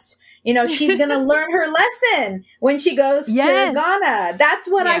just... she's going to learn her lesson when she goes to Ghana. That's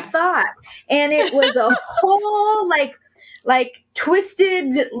what I thought. And it was a whole like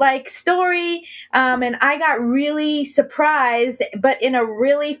twisted story. And I got really surprised, but in a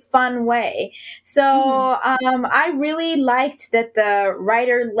really fun way. So I really liked that the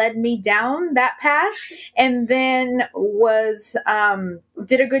writer led me down that path, and then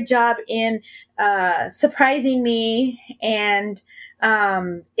did a good job in surprising me and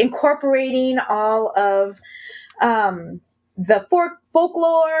incorporating all of the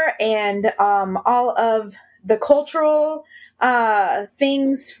folklore and all of the cultural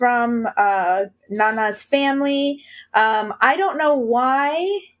things from Nana's family. I don't know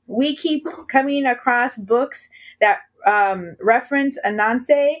why we keep coming across books that reference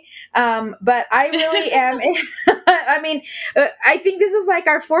Anansi, but I really am. I mean, I think this is like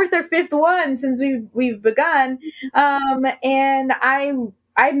our fourth or fifth one since we've begun, and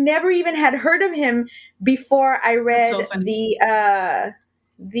I've never even had heard of him before I read the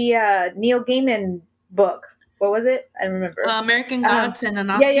Neil Gaiman book. what was it? I don't remember. American Gods and the Yeah,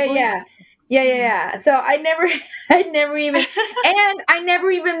 Nazi yeah, Boys. yeah. So I never even, and I never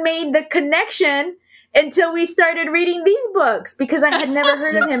even made the connection until we started reading these books because I had never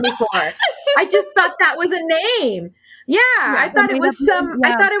heard of him before. I just thought that was a name. Yeah, I thought it was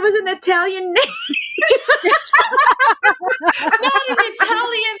I thought it was an Italian name. Not an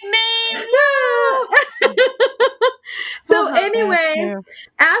Italian name. No. So anyway,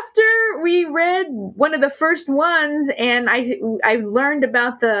 after we read one of the first ones and I learned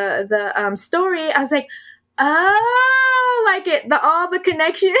about the story, I was like, oh, like all the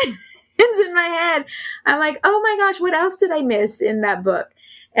connections in my head. I'm like, oh my gosh, what else did I miss in that book?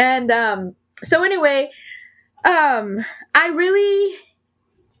 And so anyway,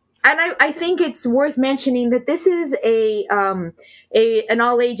 I think it's worth mentioning that this is an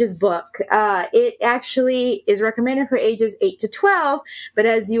all ages book. It actually is recommended for ages 8 to 12, but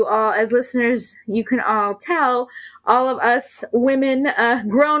as listeners, you can all tell, all of us women,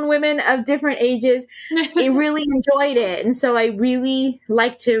 grown women of different ages, really enjoyed it. And so I really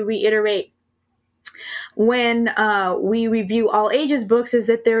like to reiterate when we review all ages books is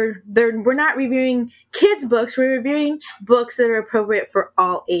that we're not reviewing kids books, we're reviewing books that are appropriate for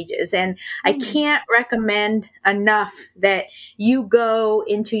all ages. And I can't recommend enough that you go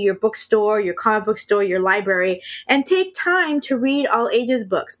into your bookstore, your comic book store, your library, and take time to read all ages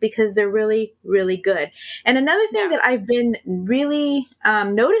books because they're really, really good. And another thing that I've been really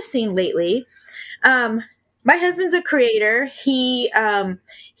noticing lately, my husband's a creator. He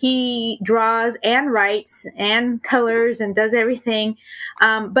draws and writes and colors and does everything.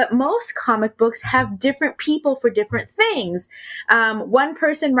 But most comic books have different people for different things. One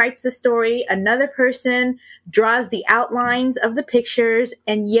person writes the story, another person draws the outlines of the pictures,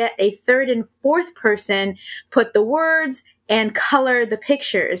 and yet a third and fourth person put the words and color the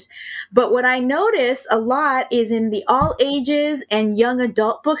pictures. But what I notice a lot is in the all ages and young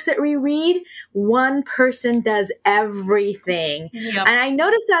adult books that we read, one person does everything. Yep. And I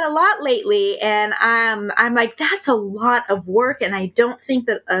noticed that a lot lately. And I'm like, that's a lot of work. And I don't think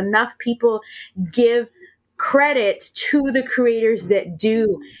that enough people give credit to the creators that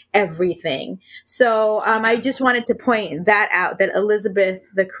do everything. So I just wanted to point that out, that Elizabeth,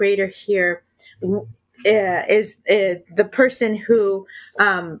 the creator here, is the person who,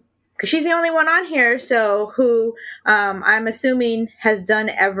 because she's the only one on here, so who I'm assuming has done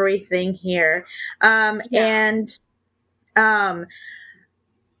everything here. And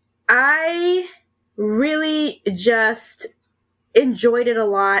I really just enjoyed it a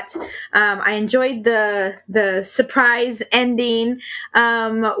lot. I enjoyed the surprise ending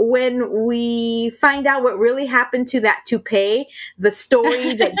when we find out what really happened to that toupee, the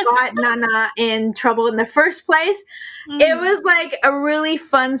story that got Nana in trouble in the first place. It was like a really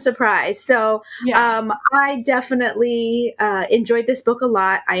fun surprise. So I definitely enjoyed this book a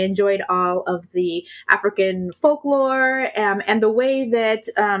lot. I enjoyed all of the African folklore and the way that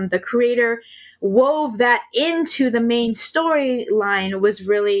the creator wove that into the main storyline was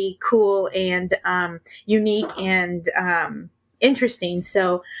really cool and unique and interesting.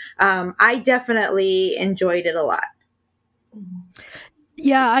 So I definitely enjoyed it a lot.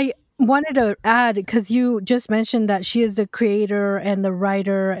 Yeah, I wanted to add, because you just mentioned that she is the creator and the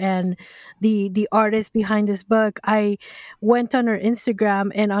writer and the artist behind this book. I went on her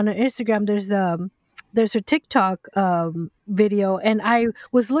Instagram, and on her Instagram there's her TikTok video, and I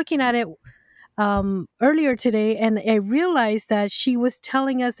was looking at it earlier today, and I realized that she was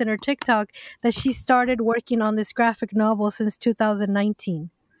telling us in her TikTok that she started working on this graphic novel since 2019.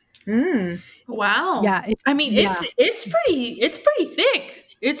 Wow. Yeah, it's pretty thick.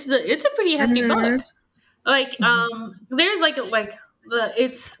 It's a pretty hefty book. Like there's like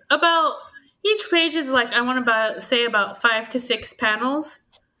it's about, each page is like, I want to say about 5 to 6 panels.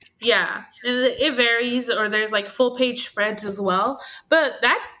 Yeah, and it varies, or there's like full page spreads as well. But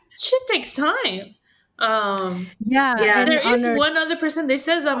that shit takes time. And there is one other person. They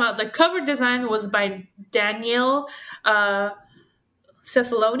says the cover design was by Daniel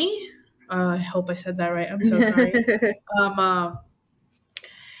Cessaloni. I hope I said that right. I'm so sorry.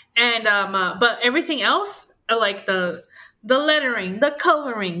 But everything else, like the lettering, the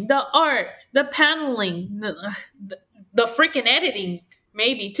coloring, the art, the paneling, the freaking editing,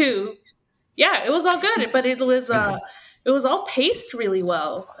 maybe too. Yeah, it was all good, but it was all paced really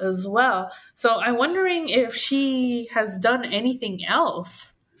well as well. So I'm wondering if she has done anything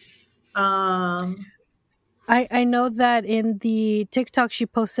else. I know that in the TikTok she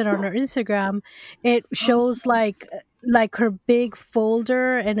posted on her Instagram, it shows like like her big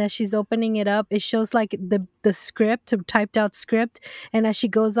folder, and as she's opening it up, it shows like the script, typed out script, and as she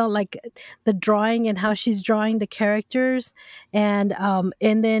goes on, like the drawing and how she's drawing the characters, and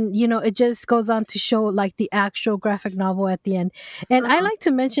then it just goes on to show like the actual graphic novel at the end. And I like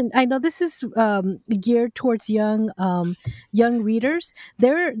to mention, I know this is geared towards young readers.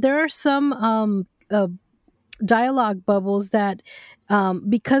 There are some dialogue bubbles that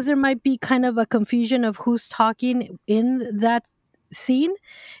because there might be kind of a confusion of who's talking in that scene,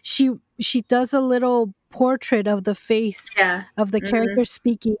 she does a little portrait of the face of the character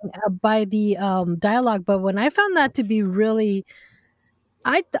speaking by the dialogue bubble, and I found that to be really,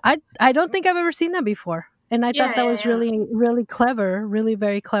 I don't think I've ever seen that before, and I thought that was really, really clever, really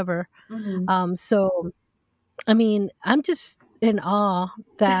very clever. So I mean, I'm just in awe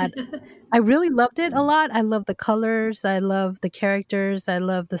that I really loved it a lot. I love the colors. I love the characters. I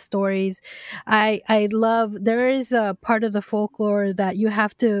love the stories. I love, there is a part of the folklore that you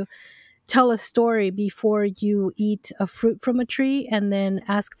have to tell a story before you eat a fruit from a tree and then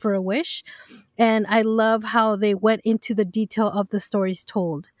ask for a wish. And I love how they went into the detail of the stories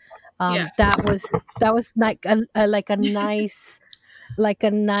told. That was like a nice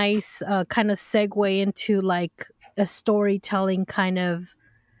kind of segue into like a storytelling kind of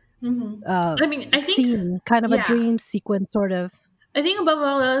I think scene, kind of a dream sequence sort of. I think above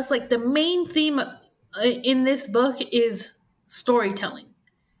all else, like the main theme in this book is storytelling.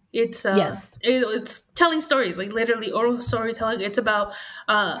 It's it's telling stories, like literally oral storytelling. It's about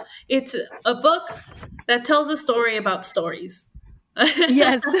it's a book that tells a story about stories.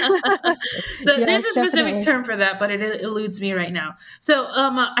 Yes. So there's a specific term for that, but it eludes me right now. So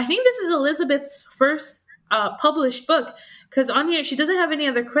I think this is Elizabeth's first published book, because on here she doesn't have any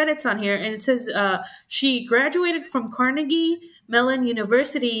other credits on here, and it says she graduated from Carnegie Mellon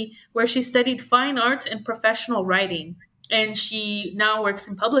University, where she studied fine arts and professional writing, and she now works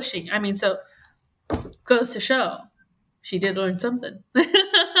in publishing. I mean, so goes to show she did learn something. Because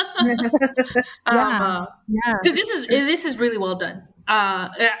this is really well done.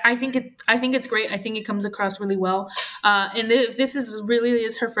 I think it's great. I think it comes across really well. And if this really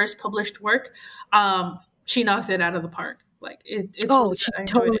is her first published work, she knocked it out of the park. Like it's really she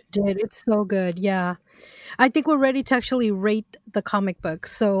totally did. It's so good. Yeah. I think we're ready to actually rate the comic book.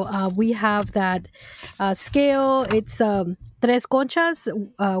 So we have that scale. It's tres conchas,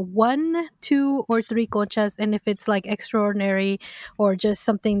 1, 2, or 3 conchas. And if it's like extraordinary or just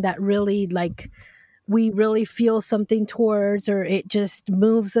something that really like we really feel something towards, or it just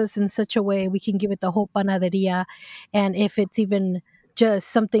moves us in such a way, we can give it the whole panaderia. And if it's even just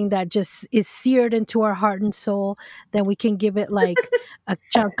something that just is seared into our heart and soul, then we can give it like a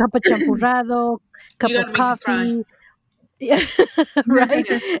cup of champurrado, cup of coffee, right?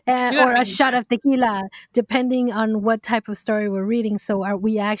 Or a shot of tequila, depending on what type of story we're reading. So are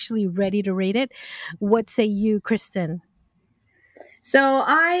we actually ready to rate it? What say you, Kristen? So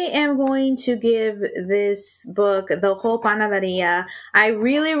I am going to give this book the whole panaderia. I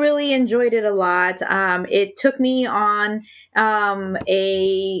really, really enjoyed it a lot. It took me on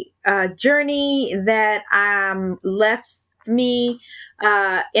a journey that left me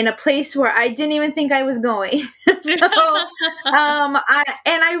in a place where I didn't even think I was going. So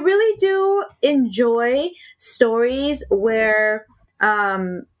I really do enjoy stories where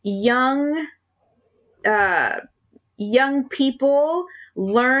young people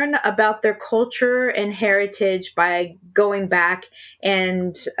learn about their culture and heritage by going back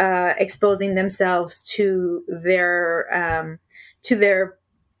and exposing themselves to their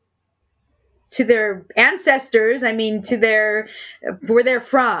ancestors. I mean, to where they're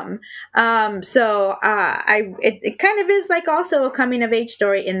from. It kind of is like also a coming of age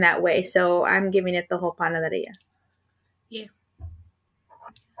story in that way. So I'm giving it the whole panaderia. Yeah.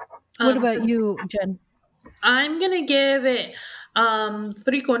 What about you, Jen? I'm gonna give it 3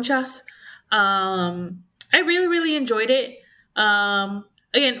 conchas. I really, really enjoyed it.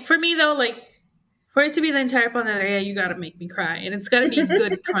 Again, for me though, like for it to be the entire panaderia, you gotta make me cry, and it's gotta be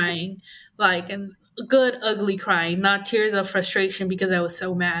good crying, like and good ugly crying, not tears of frustration because I was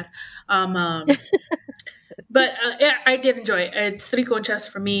so mad. But yeah, I did enjoy it. It's 3 conchas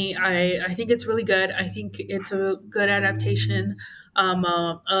for me. I think it's really good. I think it's a good adaptation of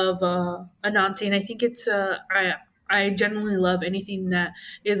Anansi, and I think it's I genuinely love anything that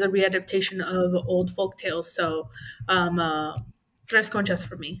is a readaptation of old folk tales. So, 3 conchas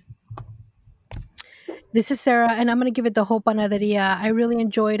for me. This is Sarah, and I'm going to give it the whole panaderia. I really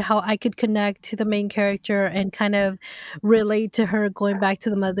enjoyed how I could connect to the main character and kind of relate to her going back to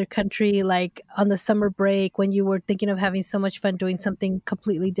the mother country, like on the summer break when you were thinking of having so much fun doing something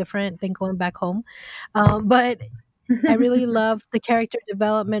completely different than going back home. But I really love the character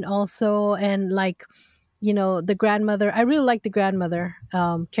development also, and like, the grandmother. I really like the grandmother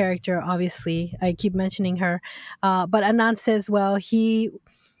character. Obviously, I keep mentioning her, but Anand says, well,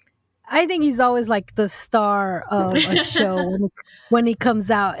 I think he's always like the star of a show when he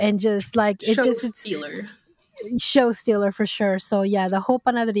comes out, and just like Show it's stealer. show stealer for sure. So yeah, the whole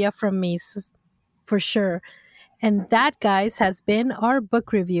panaderia from me, for sure. And that, guys, has been our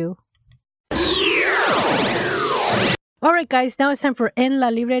book review. All right, guys, now it's time for En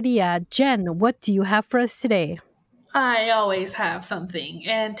la Librería. Jen, what do you have for us today? I always have something.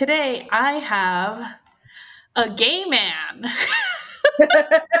 And today I have a gay man.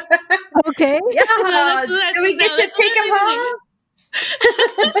 Okay. Yeah. Do we get to take him home?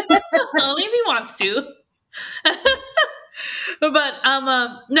 Only if he wants to. But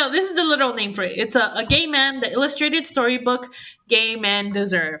no, this is the literal name for it. It's a gay man, the illustrated storybook Gay Men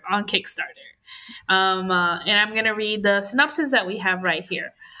Deserve on Kickstarter. And I'm gonna read the synopsis that we have right here.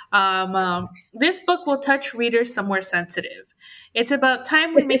 This book will touch readers somewhere sensitive. It's about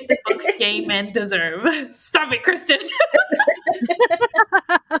time we make the book Gay Men Deserve. Stop it, Kristen.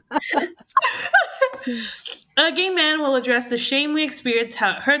 A gay man will address the shame we experience,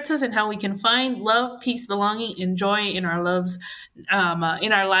 how it hurts us, and how we can find love, peace, belonging, and joy in our lives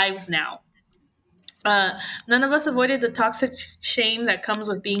now. None of us avoided the toxic shame that comes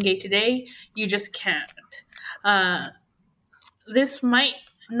with being gay today. You just can't. This might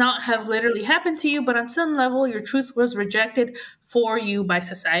not have literally happened to you, but on some level, your truth was rejected for you by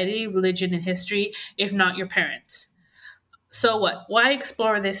society, religion, and history, if not your parents. So what? Why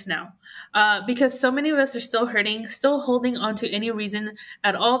explore this now? Because so many of us are still hurting, still holding on to any reason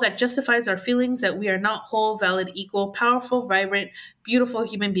at all that justifies our feelings that we are not whole, valid, equal, powerful, vibrant, beautiful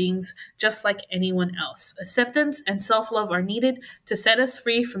human beings, just like anyone else. Acceptance and self-love are needed to set us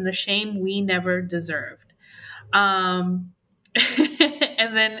free from the shame we never deserved.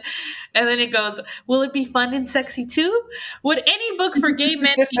 and then it goes, will it be fun and sexy too? Would any book for gay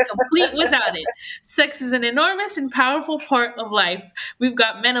men be complete without it? Sex is an enormous and powerful part of life. We've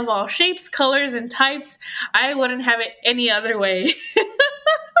got men of all shapes, colors, and types. I wouldn't have it any other way.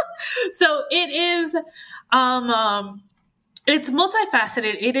 So it is it's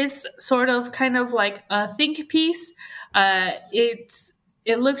multifaceted. It is sort of kind of like a think piece.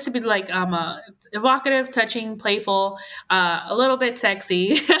 It looks to be like evocative, touching, playful, a little bit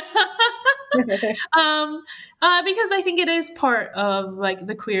sexy. Because I think it is part of like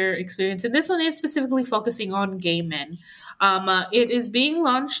the queer experience, and this one is specifically focusing on gay men. It is being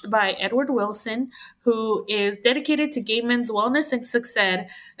launched by Edward Wilson, who is dedicated to gay men's wellness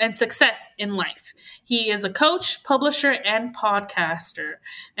and success in life. He is a coach, publisher, and podcaster,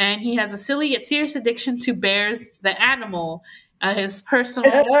 and he has a silly yet serious addiction to bears, the animal. His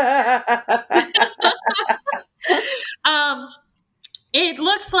personal. It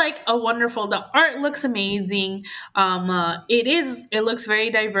looks like a wonderful. The art looks amazing. It looks very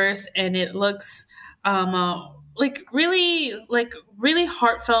diverse, and it looks really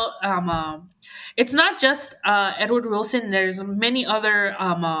heartfelt. It's not just Edward Wilson. There's many other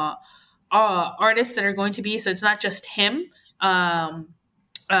artists that are going to be. So it's not just him. So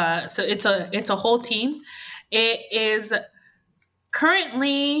it's a whole team. It is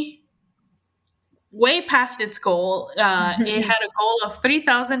currently way past its goal. It had a goal of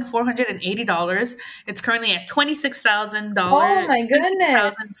 $3,480. It's currently at $26,000. Oh my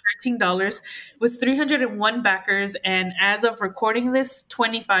goodness! $13 with 301 backers, and as of recording this,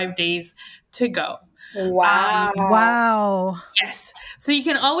 25 days to go. Wow! Wow! Yes. So you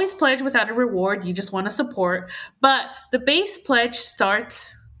can always pledge without a reward. You just want to support, but the base pledge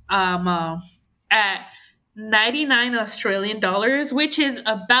starts at 99 Australian dollars, which is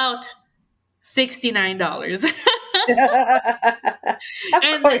about $69. Of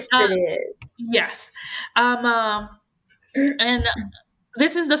course it is. Yes. And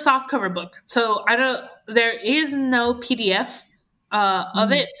this is the soft cover book. So there is no PDF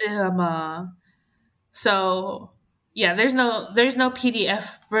of it. So yeah, there's no PDF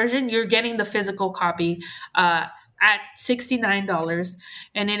version. You're getting the physical copy at $69,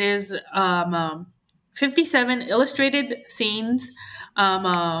 and it is 57 illustrated scenes,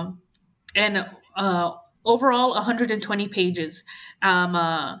 and overall 120 pages.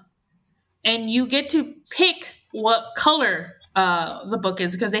 And you get to pick what color the book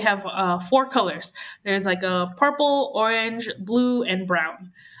is, because they have 4 colors. There's like a purple, orange, blue, and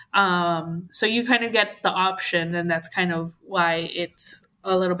brown. So you kind of get the option, and that's kind of why it's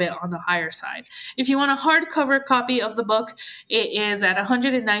a little bit on the higher side. If you want a hardcover copy of the book, it is at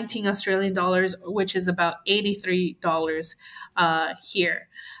 119 Australian dollars, which is about $83 here.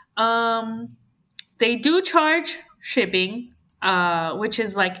 They do charge shipping, which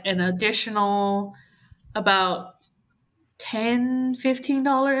is like an additional about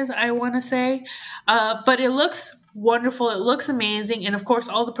 $10-15, I want to say. But it looks wonderful. It looks amazing. And of course,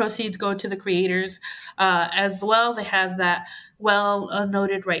 all the proceeds go to the creators as well. They have that well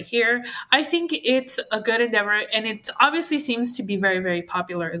noted right here. I think it's a good endeavor, and it obviously seems to be very, very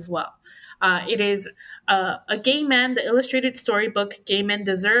popular as well. It is a Gay Men, the illustrated storybook Gay Men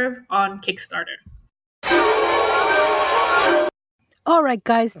Deserve on Kickstarter. All right,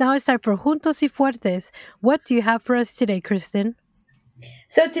 guys, now it's time for Juntos y Fuertes. What do you have for us today, Kristen?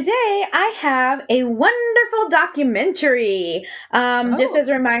 So today I have a wonderful documentary. Just as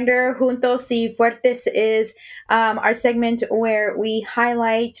a reminder, Juntos y Fuertes is our segment where we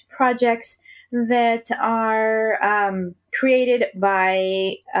highlight projects that are created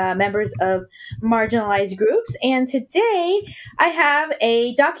by members of marginalized groups. And today I have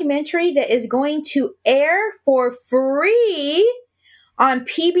a documentary that is going to air for free on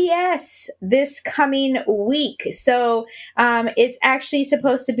PBS this coming week. So it's actually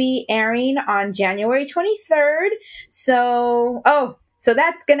supposed to be airing on January 23rd. So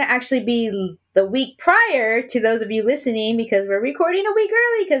that's going to actually be the week prior to those of you listening, because we're recording a week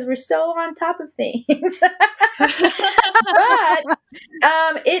early because we're so on top of things. But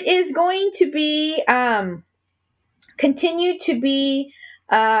it is going to be continue to be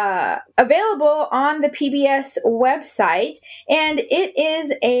available on the PBS website, and it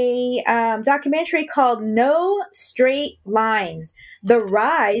is a documentary called No Straight Lines: The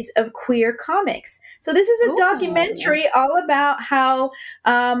Rise of Queer Comics. So this is a documentary all about how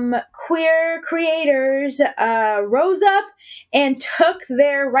queer creators rose up and took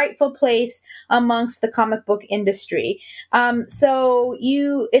their rightful place amongst the comic book industry. So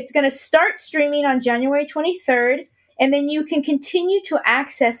it's going to start streaming on January 23rd. And then you can continue to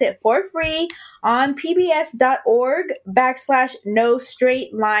access it for free on pbs.org/No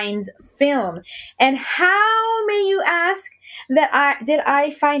Straight Lines Film. And how, may you ask, did I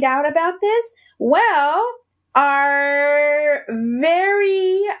find out about this? Well, our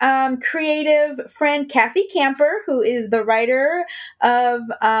very creative friend Kathy Camper, who is the writer of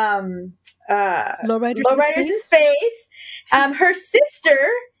Lowriders in Space, her sister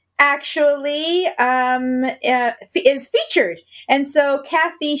actually is featured. And so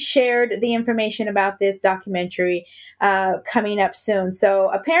Kathy shared the information about this documentary coming up soon.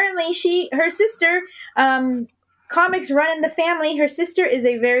 So apparently her sister, comics run in the family. Her sister is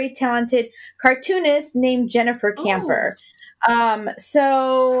a very talented cartoonist named Jennifer Camper. In the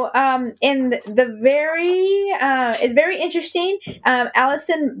it's very interesting.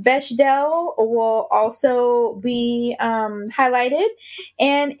 Alison Bechdel will also be highlighted,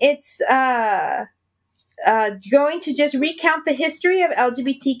 and it's going to just recount the history of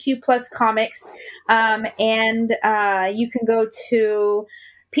LGBTQ plus comics, and you can go to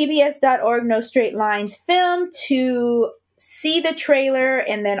pbs.org No Straight Lines Film to see the trailer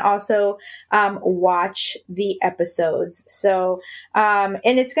and then also watch the episodes. So, and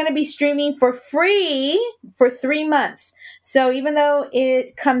it's going to be streaming for free for 3 months. So even though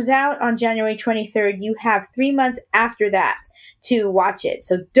it comes out on January 23rd, you have 3 months after that to watch it.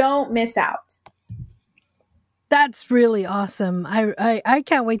 So don't miss out. That's really awesome. I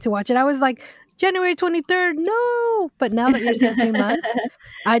can't wait to watch it. I was like, January 23rd, no. But now that you're saying 3 months,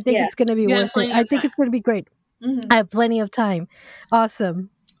 I think it's going to be worth it. I think it's going to be great. Mm-hmm. I have plenty of time.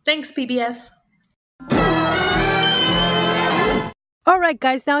 Awesome. Thanks, PBS. All right,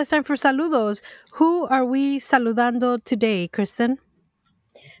 guys. Now it's time for saludos. Who are we saludando today, Kristen?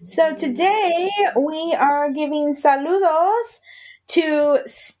 So today we are giving saludos to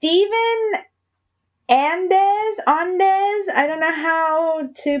Stephen Andes. I don't know how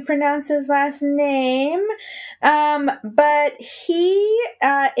to pronounce his last name, but he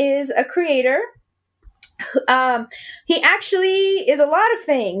is a creator. He actually is a lot of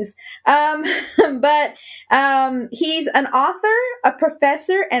things, but he's an author, a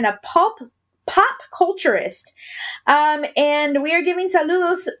professor, and a pop culturist. And we are giving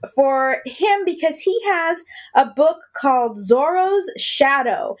saludos for him because he has a book called Zorro's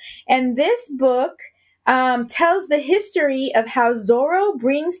Shadow. And this book tells the history of how Zorro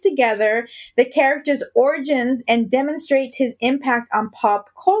brings together the character's origins and demonstrates his impact on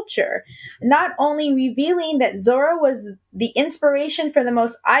pop culture, not only revealing that Zorro was the inspiration for the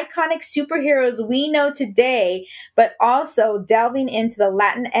most iconic superheroes we know today, but also delving into the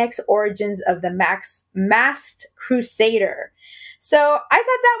Latinx origins of the masked crusader. So I thought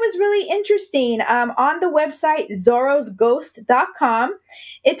that was really interesting. On the website zorrosghost.com,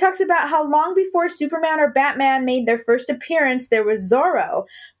 it talks about how long before Superman or Batman made their first appearance, there was Zorro.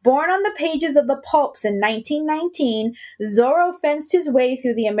 Born on the pages of the pulps in 1919, Zorro fenced his way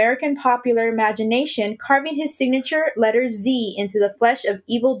through the American popular imagination, carving his signature letter Z into the flesh of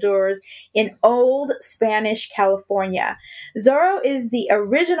evildoers in old Spanish California. Zorro is the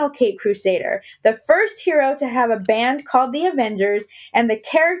original Cape Crusader, the first hero to have a band called the Avengers, and the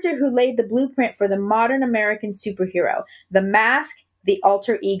character who laid the blueprint for the modern American superhero, the mask, the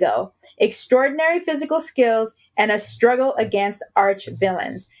alter ego, extraordinary physical skills, and a struggle against arch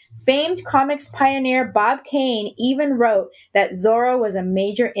villains. Famed comics pioneer Bob Kane even wrote that Zorro was a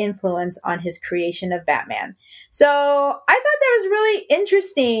major influence on his creation of Batman. So I thought that was really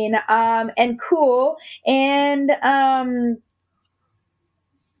interesting and cool. And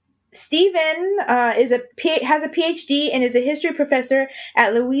Stephen has a PhD and is a history professor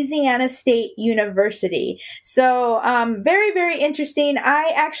at Louisiana State University. So very, very interesting.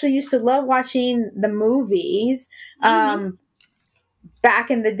 I actually used to love watching the movies.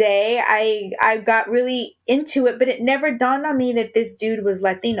 Back in the day, I got really into it, but it never dawned on me that this dude was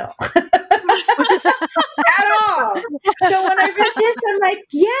Latino. At all. So when I read this, I'm like,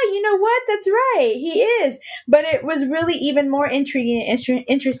 yeah, you know what? That's right. He is. But it was really even more intriguing and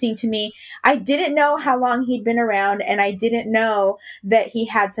interesting to me. I didn't know how long he'd been around, and I didn't know that he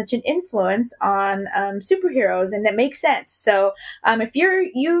had such an influence on superheroes, and that makes sense. So if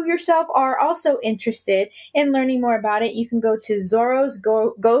you yourself are also interested in learning more about it, you can go to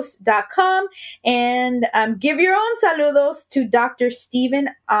zorrosghost.com and give your own saludos to Dr. Stephen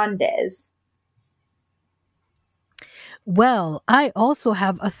Andes. Well, I also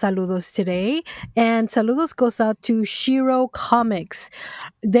have a saludos today, and saludos goes out to Shiro Comics.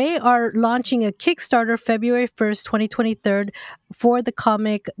 They are launching a Kickstarter February 1st, 2023 for the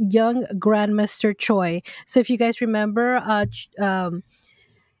comic Young Grandmaster Choi. So if you guys remember,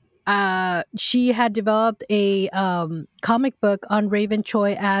 she had developed a comic book on Raven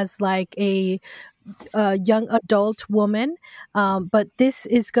Choi as like a young adult woman, but this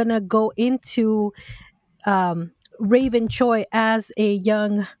is going to go into Raven Choi as a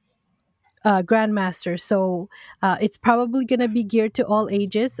young grandmaster. So it's probably going to be geared to all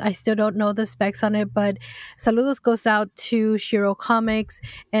ages. I still don't know the specs on it, but saludos goes out to Shiro Comics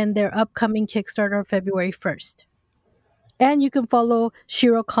and their upcoming Kickstarter February 1st. And you can follow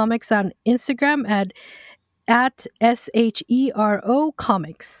Shiro Comics on Instagram at SHERO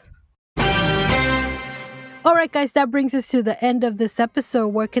Comics. All right, guys, that brings us to the end of this episode.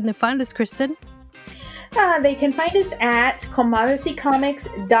 Where can they find us, Kristen? They can find us at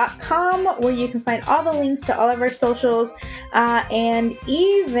comadresycomics.com, where you can find all the links to all of our socials, and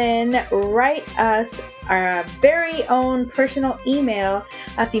even write us our very own personal email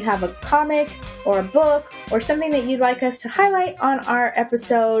if you have a comic or a book or something that you'd like us to highlight on our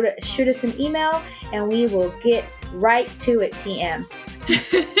episode. Shoot us an email and we will get right to it, TM.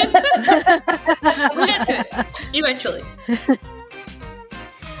 We'll get to it eventually.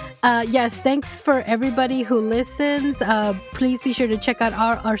 Yes, thanks for everybody who listens. Please be sure to check out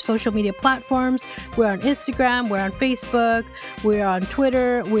our social media platforms. We're on Instagram, we're on Facebook, we're on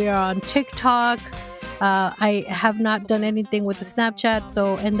Twitter, we're on TikTok. I have not done anything with the Snapchat,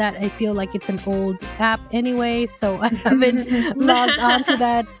 and that I feel like it's an old app anyway, so I haven't logged on to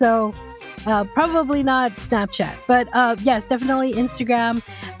that. So probably not Snapchat, but yes, definitely Instagram,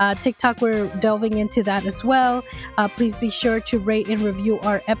 TikTok. We're delving into that as well. Please be sure to rate and review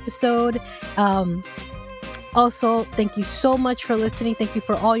our episode. Also, thank you so much for listening. Thank you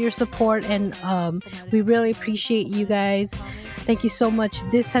for all your support, and we really appreciate you guys. Thank you so much.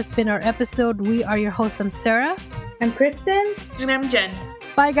 This has been our episode. We are your hosts. I'm Sarah. I'm Kristen. And I'm Jen.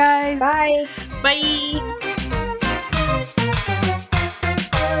 Bye, guys. Bye. Bye.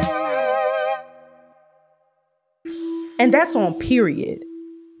 And that's on Period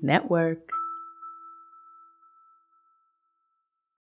Network.